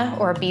leukemia,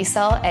 or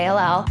B-cell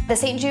ALL. The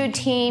St. Jude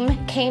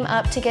team came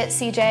up to get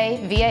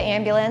CJ via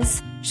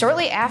ambulance.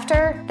 Shortly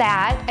after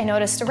that, I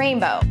noticed a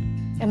rainbow.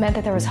 It meant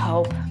that there was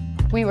hope.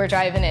 We were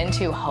driving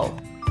into hope.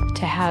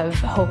 To have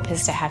hope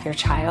is to have your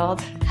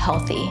child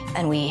healthy,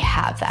 and we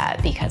have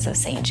that because of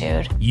St.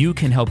 Jude. You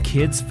can help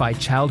kids fight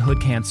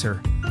childhood cancer.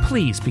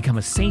 Please become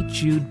a St.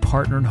 Jude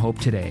Partner in Hope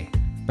today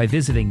by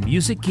visiting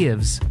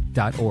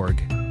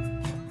musicgives.org.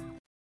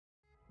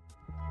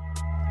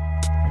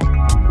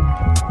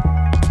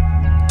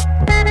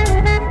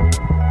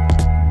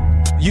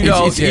 You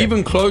know, it's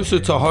even closer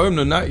to home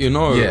than that, you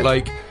know. Yeah.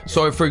 Like,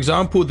 so for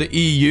example, the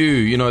EU,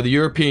 you know, the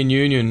European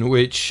Union,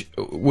 which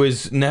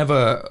was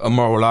never a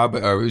moral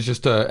arbiter, it was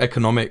just an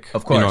economic,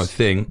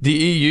 thing. The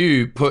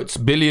EU puts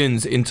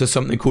billions into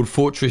something called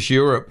Fortress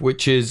Europe,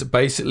 which is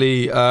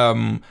basically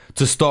to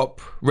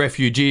stop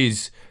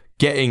refugees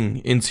getting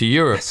into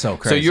Europe. That's so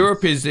crazy. So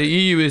the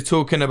EU is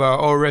talking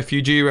about,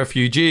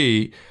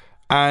 refugee.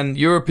 And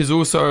Europe is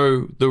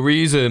also the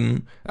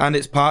reason, and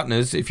its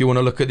partners, if you want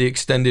to look at the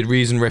extended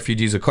reason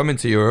refugees are coming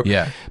to Europe.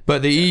 Yeah.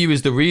 But the EU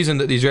is the reason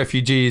that these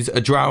refugees are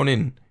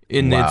drowning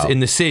in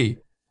the sea.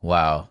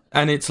 Wow.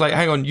 And it's like,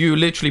 hang on, you're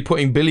literally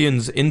putting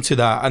billions into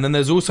that. And then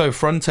there's also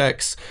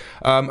Frontex,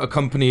 a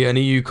company, an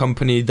EU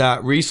company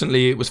that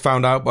recently, it was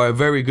found out by a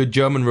very good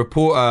German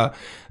reporter,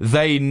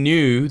 the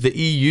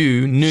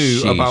EU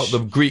knew about the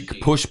Greek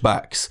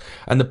pushbacks.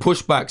 And the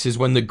pushbacks is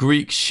when the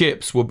Greek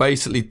ships were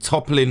basically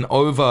toppling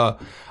over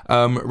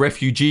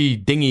refugee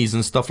dinghies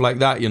and stuff like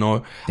that, you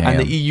know. Damn. And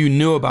the EU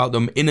knew about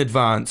them in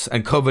advance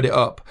and covered it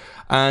up.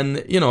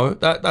 And, you know,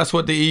 that's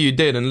what the EU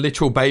did, and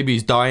literal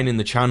babies dying in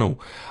the channel.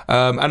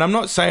 And I'm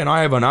not saying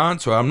I have an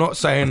answer. I'm not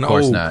saying,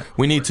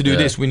 we need to do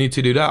this, we need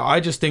to do that. I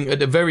just think at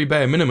the very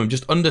bare minimum,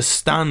 just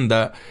understand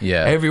that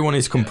everyone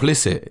is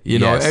complicit. You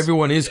know,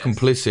 everyone is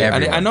complicit.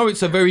 Everyone. And I know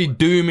it's a very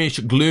doomish,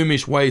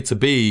 gloomish way to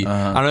be.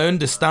 And I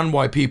understand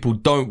why people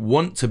don't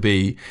want to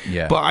be.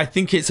 Yeah. But I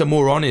think it's a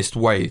more honest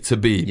way to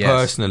be,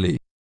 personally.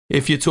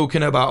 If you're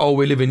talking about,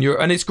 we live in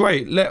Europe, and it's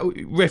great. Let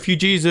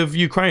refugees of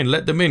Ukraine,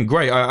 let them in.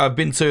 Great. I've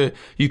been to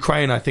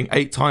Ukraine, I think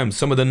 8 times.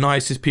 Some of the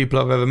nicest people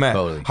I've ever met.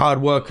 Totally.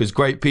 Hard workers,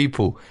 great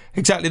people.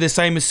 Exactly the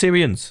same as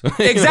Syrians.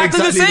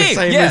 Exactly the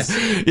same. Yes.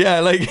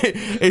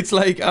 It's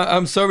like,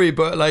 I'm sorry,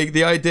 but like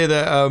the idea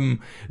that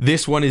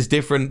this one is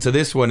different to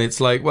this one,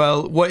 it's like,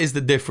 well, what is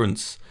the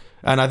difference?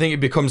 And I think it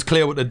becomes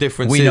clear what the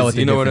difference is.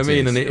 You know what I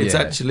mean? And it's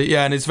actually,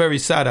 and it's very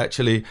sad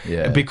actually,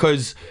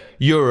 because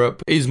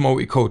Europe is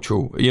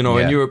multicultural, you know,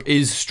 and Europe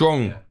is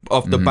strong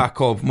off the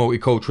back of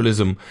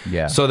multiculturalism.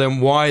 Yeah. So then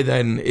why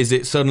then is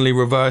it suddenly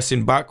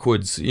reversing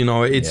backwards? You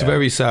know, it's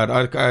very sad.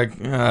 I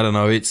don't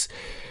know.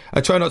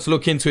 I try not to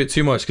look into it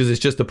too much because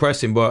it's just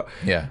depressing. But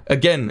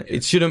again,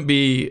 it shouldn't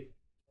be,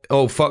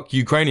 fuck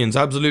Ukrainians.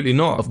 Absolutely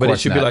not. But it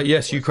should be like,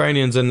 yes,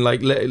 Ukrainians, and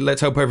like let's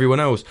help everyone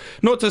else.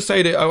 Not to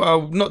say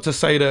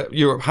that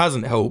Europe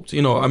hasn't helped.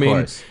 You know, I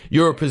mean,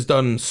 Europe has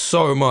done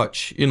so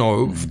much. You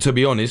know, to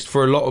be honest,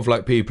 for a lot of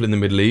like people in the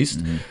Middle East,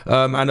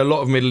 and a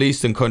lot of Middle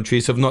Eastern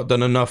countries have not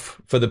done enough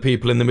for the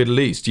people in the Middle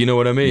East. You know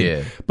what I mean?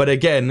 Yeah. But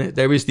again,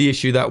 there is the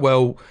issue that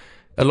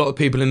a lot of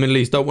people in the Middle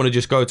East don't want to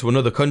just go to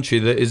another country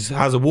that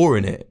has a war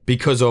in it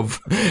because of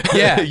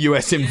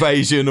US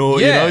invasion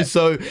or, you know,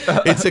 so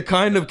it's a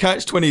kind of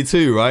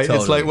catch-22, right? Totally.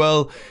 It's like,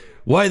 well,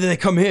 why do they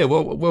come here?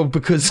 Well,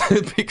 because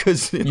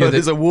you know,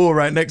 there's a war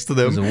right next to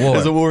them.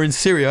 There's a war in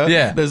Syria.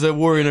 Yeah. There's a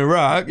war in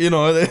Iraq. You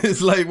know,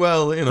 it's like,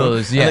 well, you know,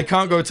 and they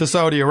can't go to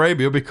Saudi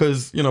Arabia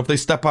because, you know, if they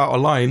step out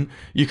of line,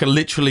 you can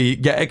literally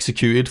get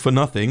executed for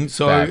nothing.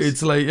 So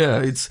it's like,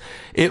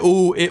 it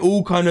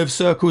all kind of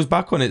circles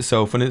back on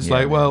itself, and it's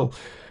like, well,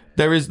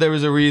 there is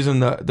a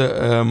reason that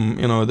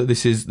you know,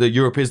 that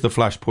Europe is the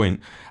flashpoint,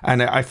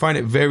 and I find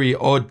it very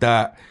odd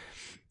that,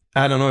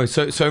 I don't know,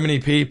 so many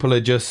people are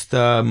just.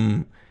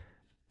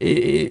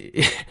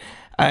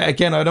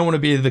 Again, I don't want to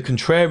be the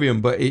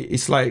contrarian, but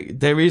it's like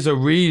there is a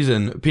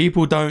reason.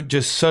 People don't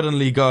just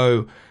suddenly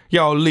go,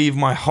 I'll leave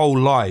my whole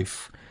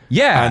life,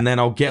 and then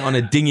I'll get on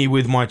a dinghy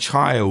with my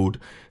child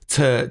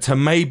to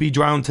maybe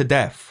drown to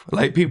death.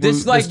 Like people,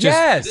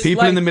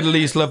 people in the Middle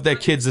East love their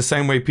kids the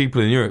same way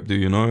people in Europe do,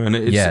 you know, and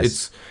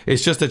it's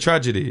just a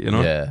tragedy, you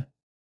know. Yeah.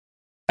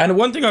 And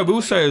one thing I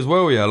will say as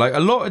well, like a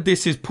lot of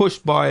this is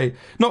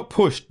not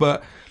pushed,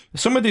 but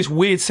some of this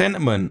weird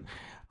sentiment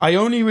I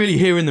only really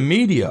hear in the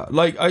media.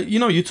 Like, you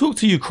know, you talk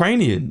to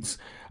Ukrainians,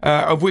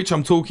 of which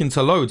I'm talking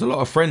to loads, a lot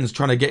of friends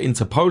trying to get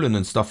into Poland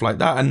and stuff like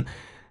that. And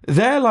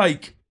they're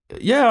like,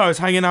 I was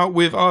hanging out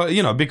with,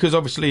 you know, because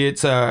obviously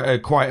it's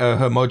quite a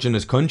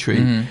homogenous country,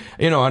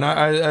 you know, and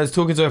I was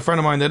talking to a friend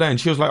of mine the other day,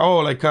 and she was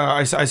like,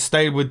 I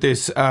stayed with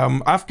this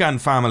Afghan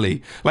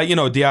family, like, you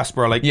know,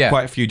 diaspora, like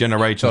quite a few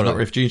generations, not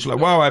refugees. She's like,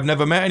 wow, I've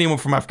never met anyone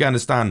from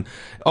Afghanistan.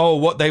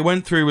 What they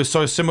went through was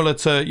so similar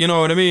to, you know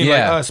what I mean,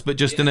 like us, but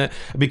just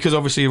because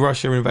obviously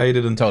Russia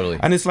invaded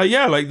and it's like,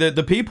 like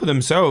the people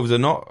themselves are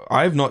not,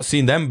 I've not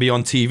seen them be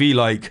on TV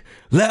like,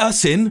 let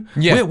us in,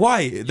 we're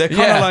white. They're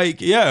kind of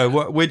like,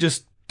 we're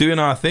just doing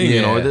our thing,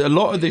 you know. A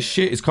lot of this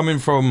shit is coming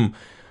from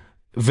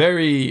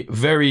very,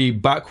 very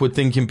backward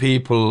thinking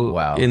people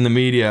in the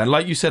media. And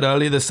like you said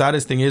earlier, the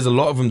saddest thing is a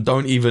lot of them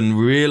don't even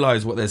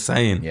realize what they're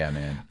saying. Yeah,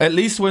 man. At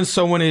least when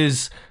someone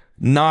is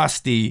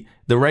nasty,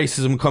 the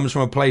racism comes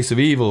from a place of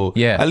evil.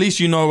 Yeah. At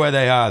least you know where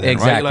they are then,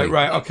 exactly.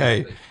 Right? Like,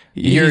 okay,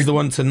 he's the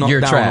one to knock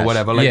down trash. Or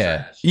whatever.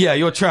 Like,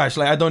 you're trash.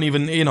 Like, I don't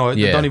even, you know,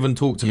 don't even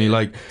talk to me.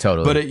 Like,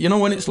 totally. But you know,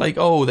 when it's like,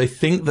 they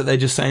think that they're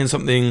just saying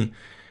something.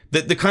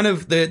 The kind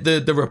of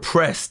the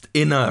repressed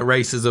inner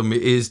racism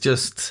is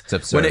just,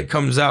 when it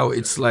comes out,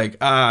 it's like,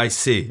 I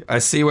see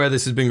where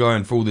this has been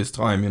going for all this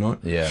time, you know?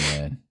 Yeah,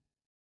 man.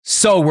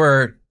 So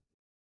we're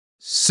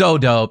So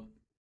dope.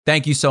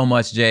 Thank you so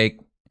much, Jake.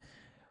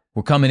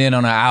 We're coming in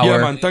on an hour. Yeah,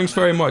 man. Thanks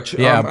very much.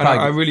 Yeah, and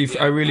I really,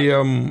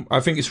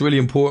 I think it's really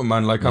important,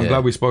 man. Like, I'm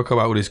glad we spoke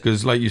about this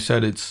because, like you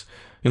said, it's,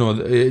 you know,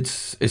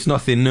 it's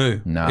nothing new.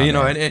 Nah, you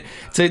know, man.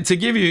 and to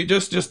give you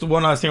just the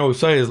one last thing I would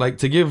say is like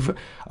to give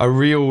a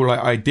real like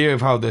idea of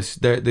how this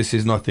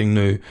is nothing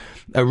new.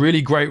 A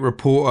really great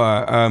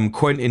reporter,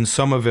 Quentin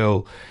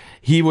Somerville.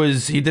 He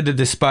did a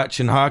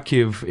dispatch in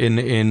Kharkiv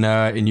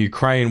in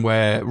Ukraine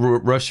where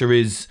Russia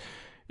is,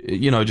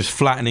 you know, just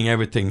flattening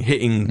everything,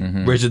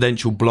 hitting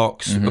residential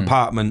blocks,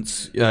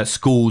 apartments,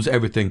 schools,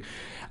 everything.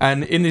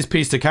 And in this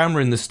piece to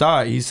camera in the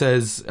start, he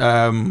says,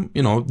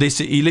 you know,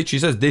 he literally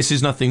says, this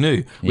is nothing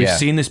new. We've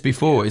seen this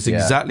before. It's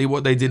exactly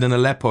what they did in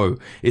Aleppo.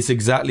 It's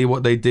exactly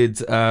what they did,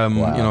 you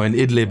know, in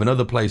Idlib and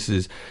other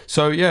places.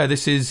 So yeah,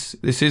 this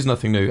is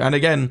nothing new. And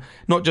again,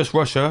 not just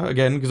Russia,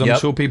 again, because I'm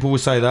sure people will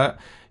say that.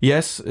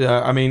 Yes,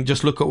 I mean,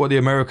 just look at what the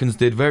Americans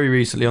did very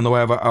recently on the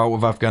way out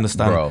of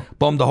Afghanistan. Bro.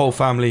 Bombed the whole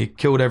family,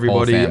 killed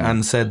everybody,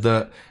 and said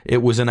that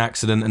it was an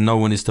accident and no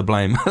one is to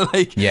blame.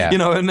 Like, you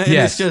know, and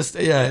it's just,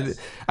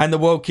 and the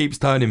world keeps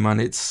turning, man.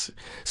 It's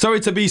sorry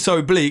to be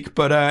so bleak,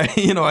 but,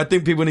 you know, I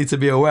think people need to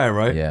be aware,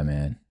 right? Yeah,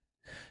 man.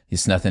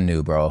 It's nothing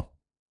new, bro.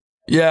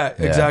 Yeah,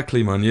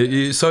 exactly, man.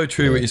 You're so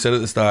true what you said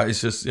at the start.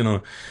 It's just, you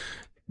know,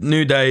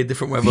 new day,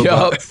 different weather.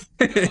 But,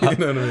 you know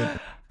what I mean?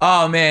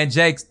 Oh, man,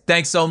 Jake,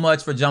 thanks so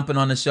much for jumping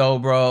on the show,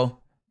 bro.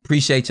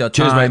 Appreciate your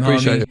time, cheers, mate. homie.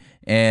 Appreciate it.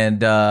 And,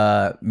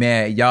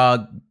 man,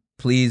 y'all,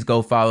 please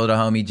go follow the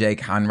homie Jake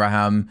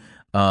Hanrahan.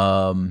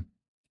 Hanrahan.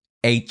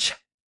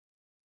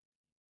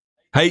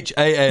 There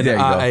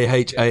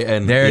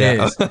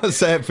it is.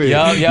 Say it for you.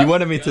 You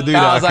wanted me to do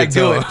that. I was like,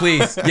 do it,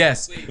 please.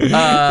 Yes.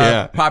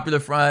 Popular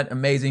Front,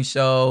 amazing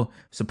show.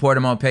 Support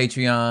him on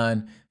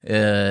Patreon.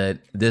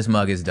 This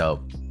mug is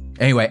dope.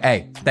 Anyway,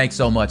 hey, thanks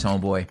so much,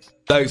 homeboy.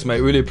 Thanks, mate.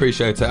 Really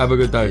appreciate it. Have a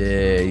good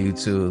day. Yeah, you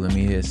too. Let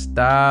me hit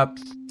stop.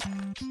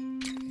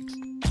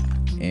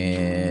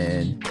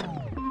 And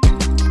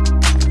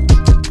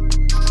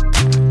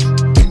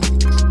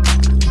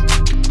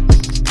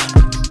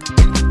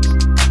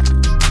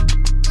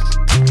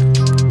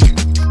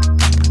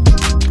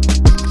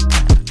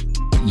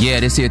yeah,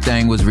 this here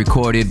thing was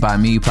recorded by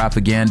Me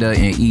Propaganda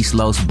in East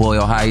Los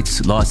Boyle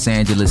Heights, Los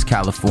Angeles,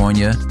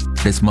 California.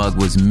 This mug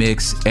was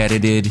mixed,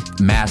 edited,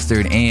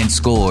 mastered, and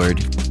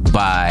scored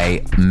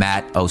by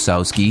Matt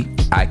Osowski.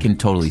 I can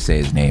totally say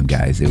his name,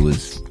 guys. It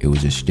was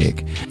a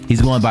shtick.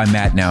 He's going by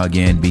Matt now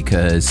again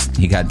because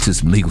he got into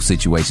some legal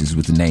situations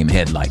with the name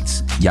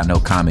Headlights. Y'all know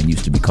Common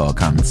used to be called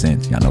Common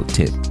Sense. Y'all know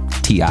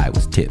T.I.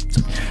 was Tip.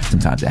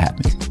 Sometimes it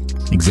happens.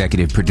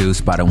 Executive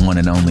produced by the one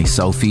and only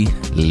Sophie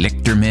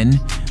Lichterman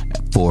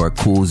for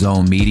Cool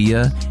Zone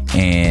Media,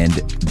 and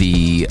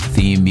the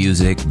theme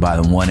music by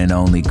the one and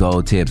only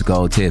Gold Tips,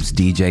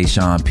 DJ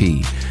Sean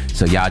P.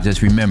 So y'all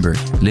just remember,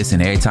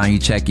 listen, every time you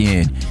check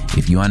in,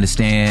 if you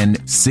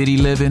understand city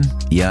living,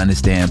 you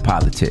understand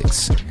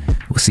politics.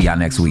 We'll see y'all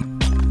next week.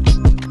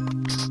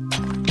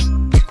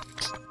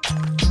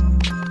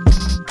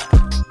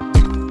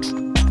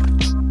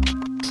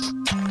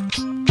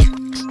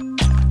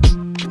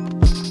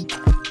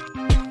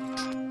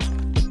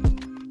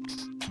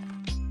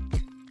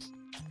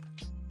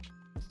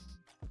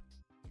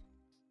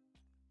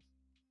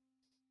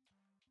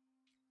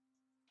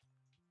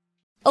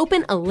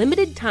 Open a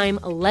limited-time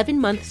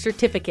 11-month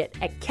certificate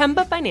at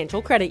Kemba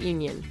Financial Credit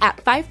Union. At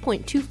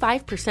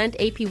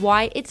 5.25%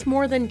 APY, it's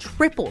more than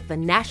triple the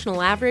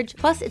national average,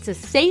 plus it's a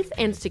safe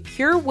and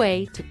secure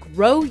way to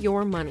grow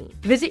your money.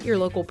 Visit your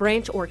local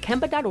branch or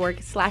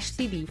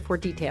kemba.org/cd for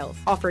details.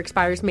 Offer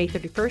expires May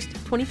 31st,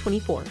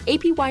 2024.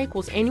 APY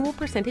equals annual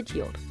percentage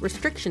yield.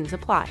 Restrictions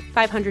apply.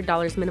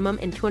 $500 minimum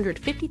and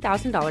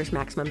 $250,000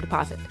 maximum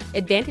deposit.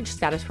 Advantage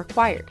status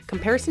required.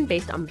 Comparison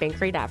based on bank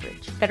rate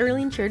average.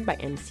 Federally insured by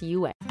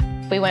NCUA.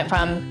 We went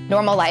from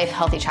normal life,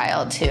 healthy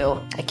child to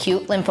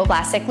acute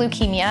lymphoblastic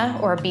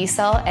leukemia or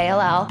B-cell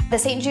ALL. The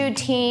St. Jude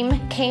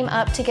team came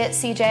up to get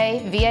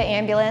CJ via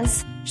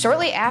ambulance.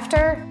 Shortly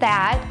after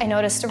that, I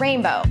noticed a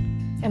rainbow.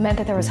 It meant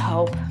that there was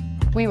hope.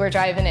 We were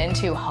driving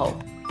into hope.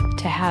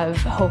 To have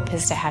hope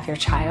is to have your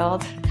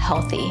child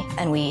healthy,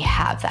 and we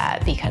have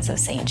that because of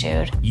St.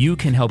 Jude. You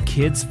can help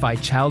kids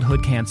fight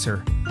childhood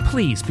cancer.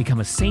 Please become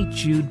a St.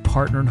 Jude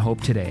Partner in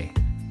Hope today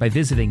by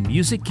visiting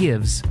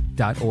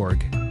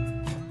musicgives.org.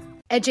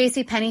 At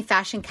JCPenney,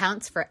 fashion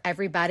counts for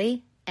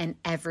everybody and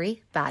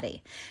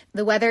everybody.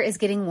 The weather is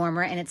getting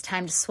warmer and it's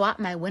time to swap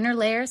my winter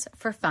layers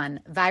for fun,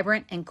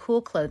 vibrant, and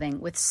cool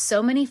clothing. With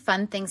so many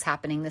fun things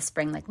happening this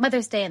spring, like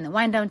Mother's Day and the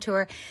Wind Down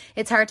Tour,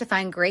 it's hard to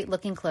find great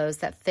looking clothes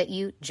that fit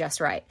you just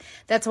right.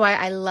 That's why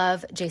I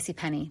love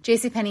JCPenney.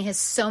 JCPenney has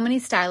so many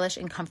stylish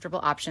and comfortable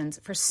options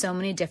for so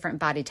many different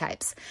body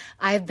types.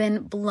 I've been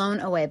blown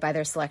away by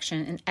their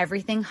selection, and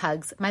everything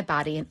hugs my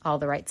body in all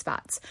the right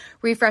spots.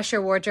 Refresh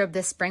your wardrobe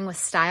this spring with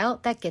style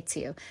that gets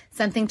you.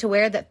 Something to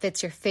wear that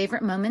fits your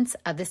favorite moment moments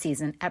of the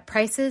season at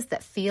prices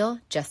that feel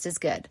just as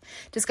good.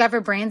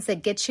 Discover brands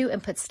that get you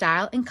and put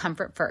style and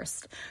comfort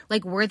first,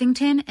 like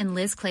Worthington and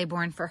Liz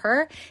Claiborne for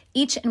her,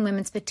 each in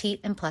women's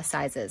petite and plus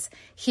sizes.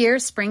 Here,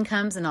 spring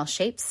comes in all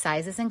shapes,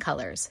 sizes, and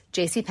colors.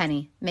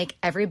 JCPenney, make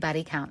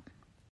everybody count.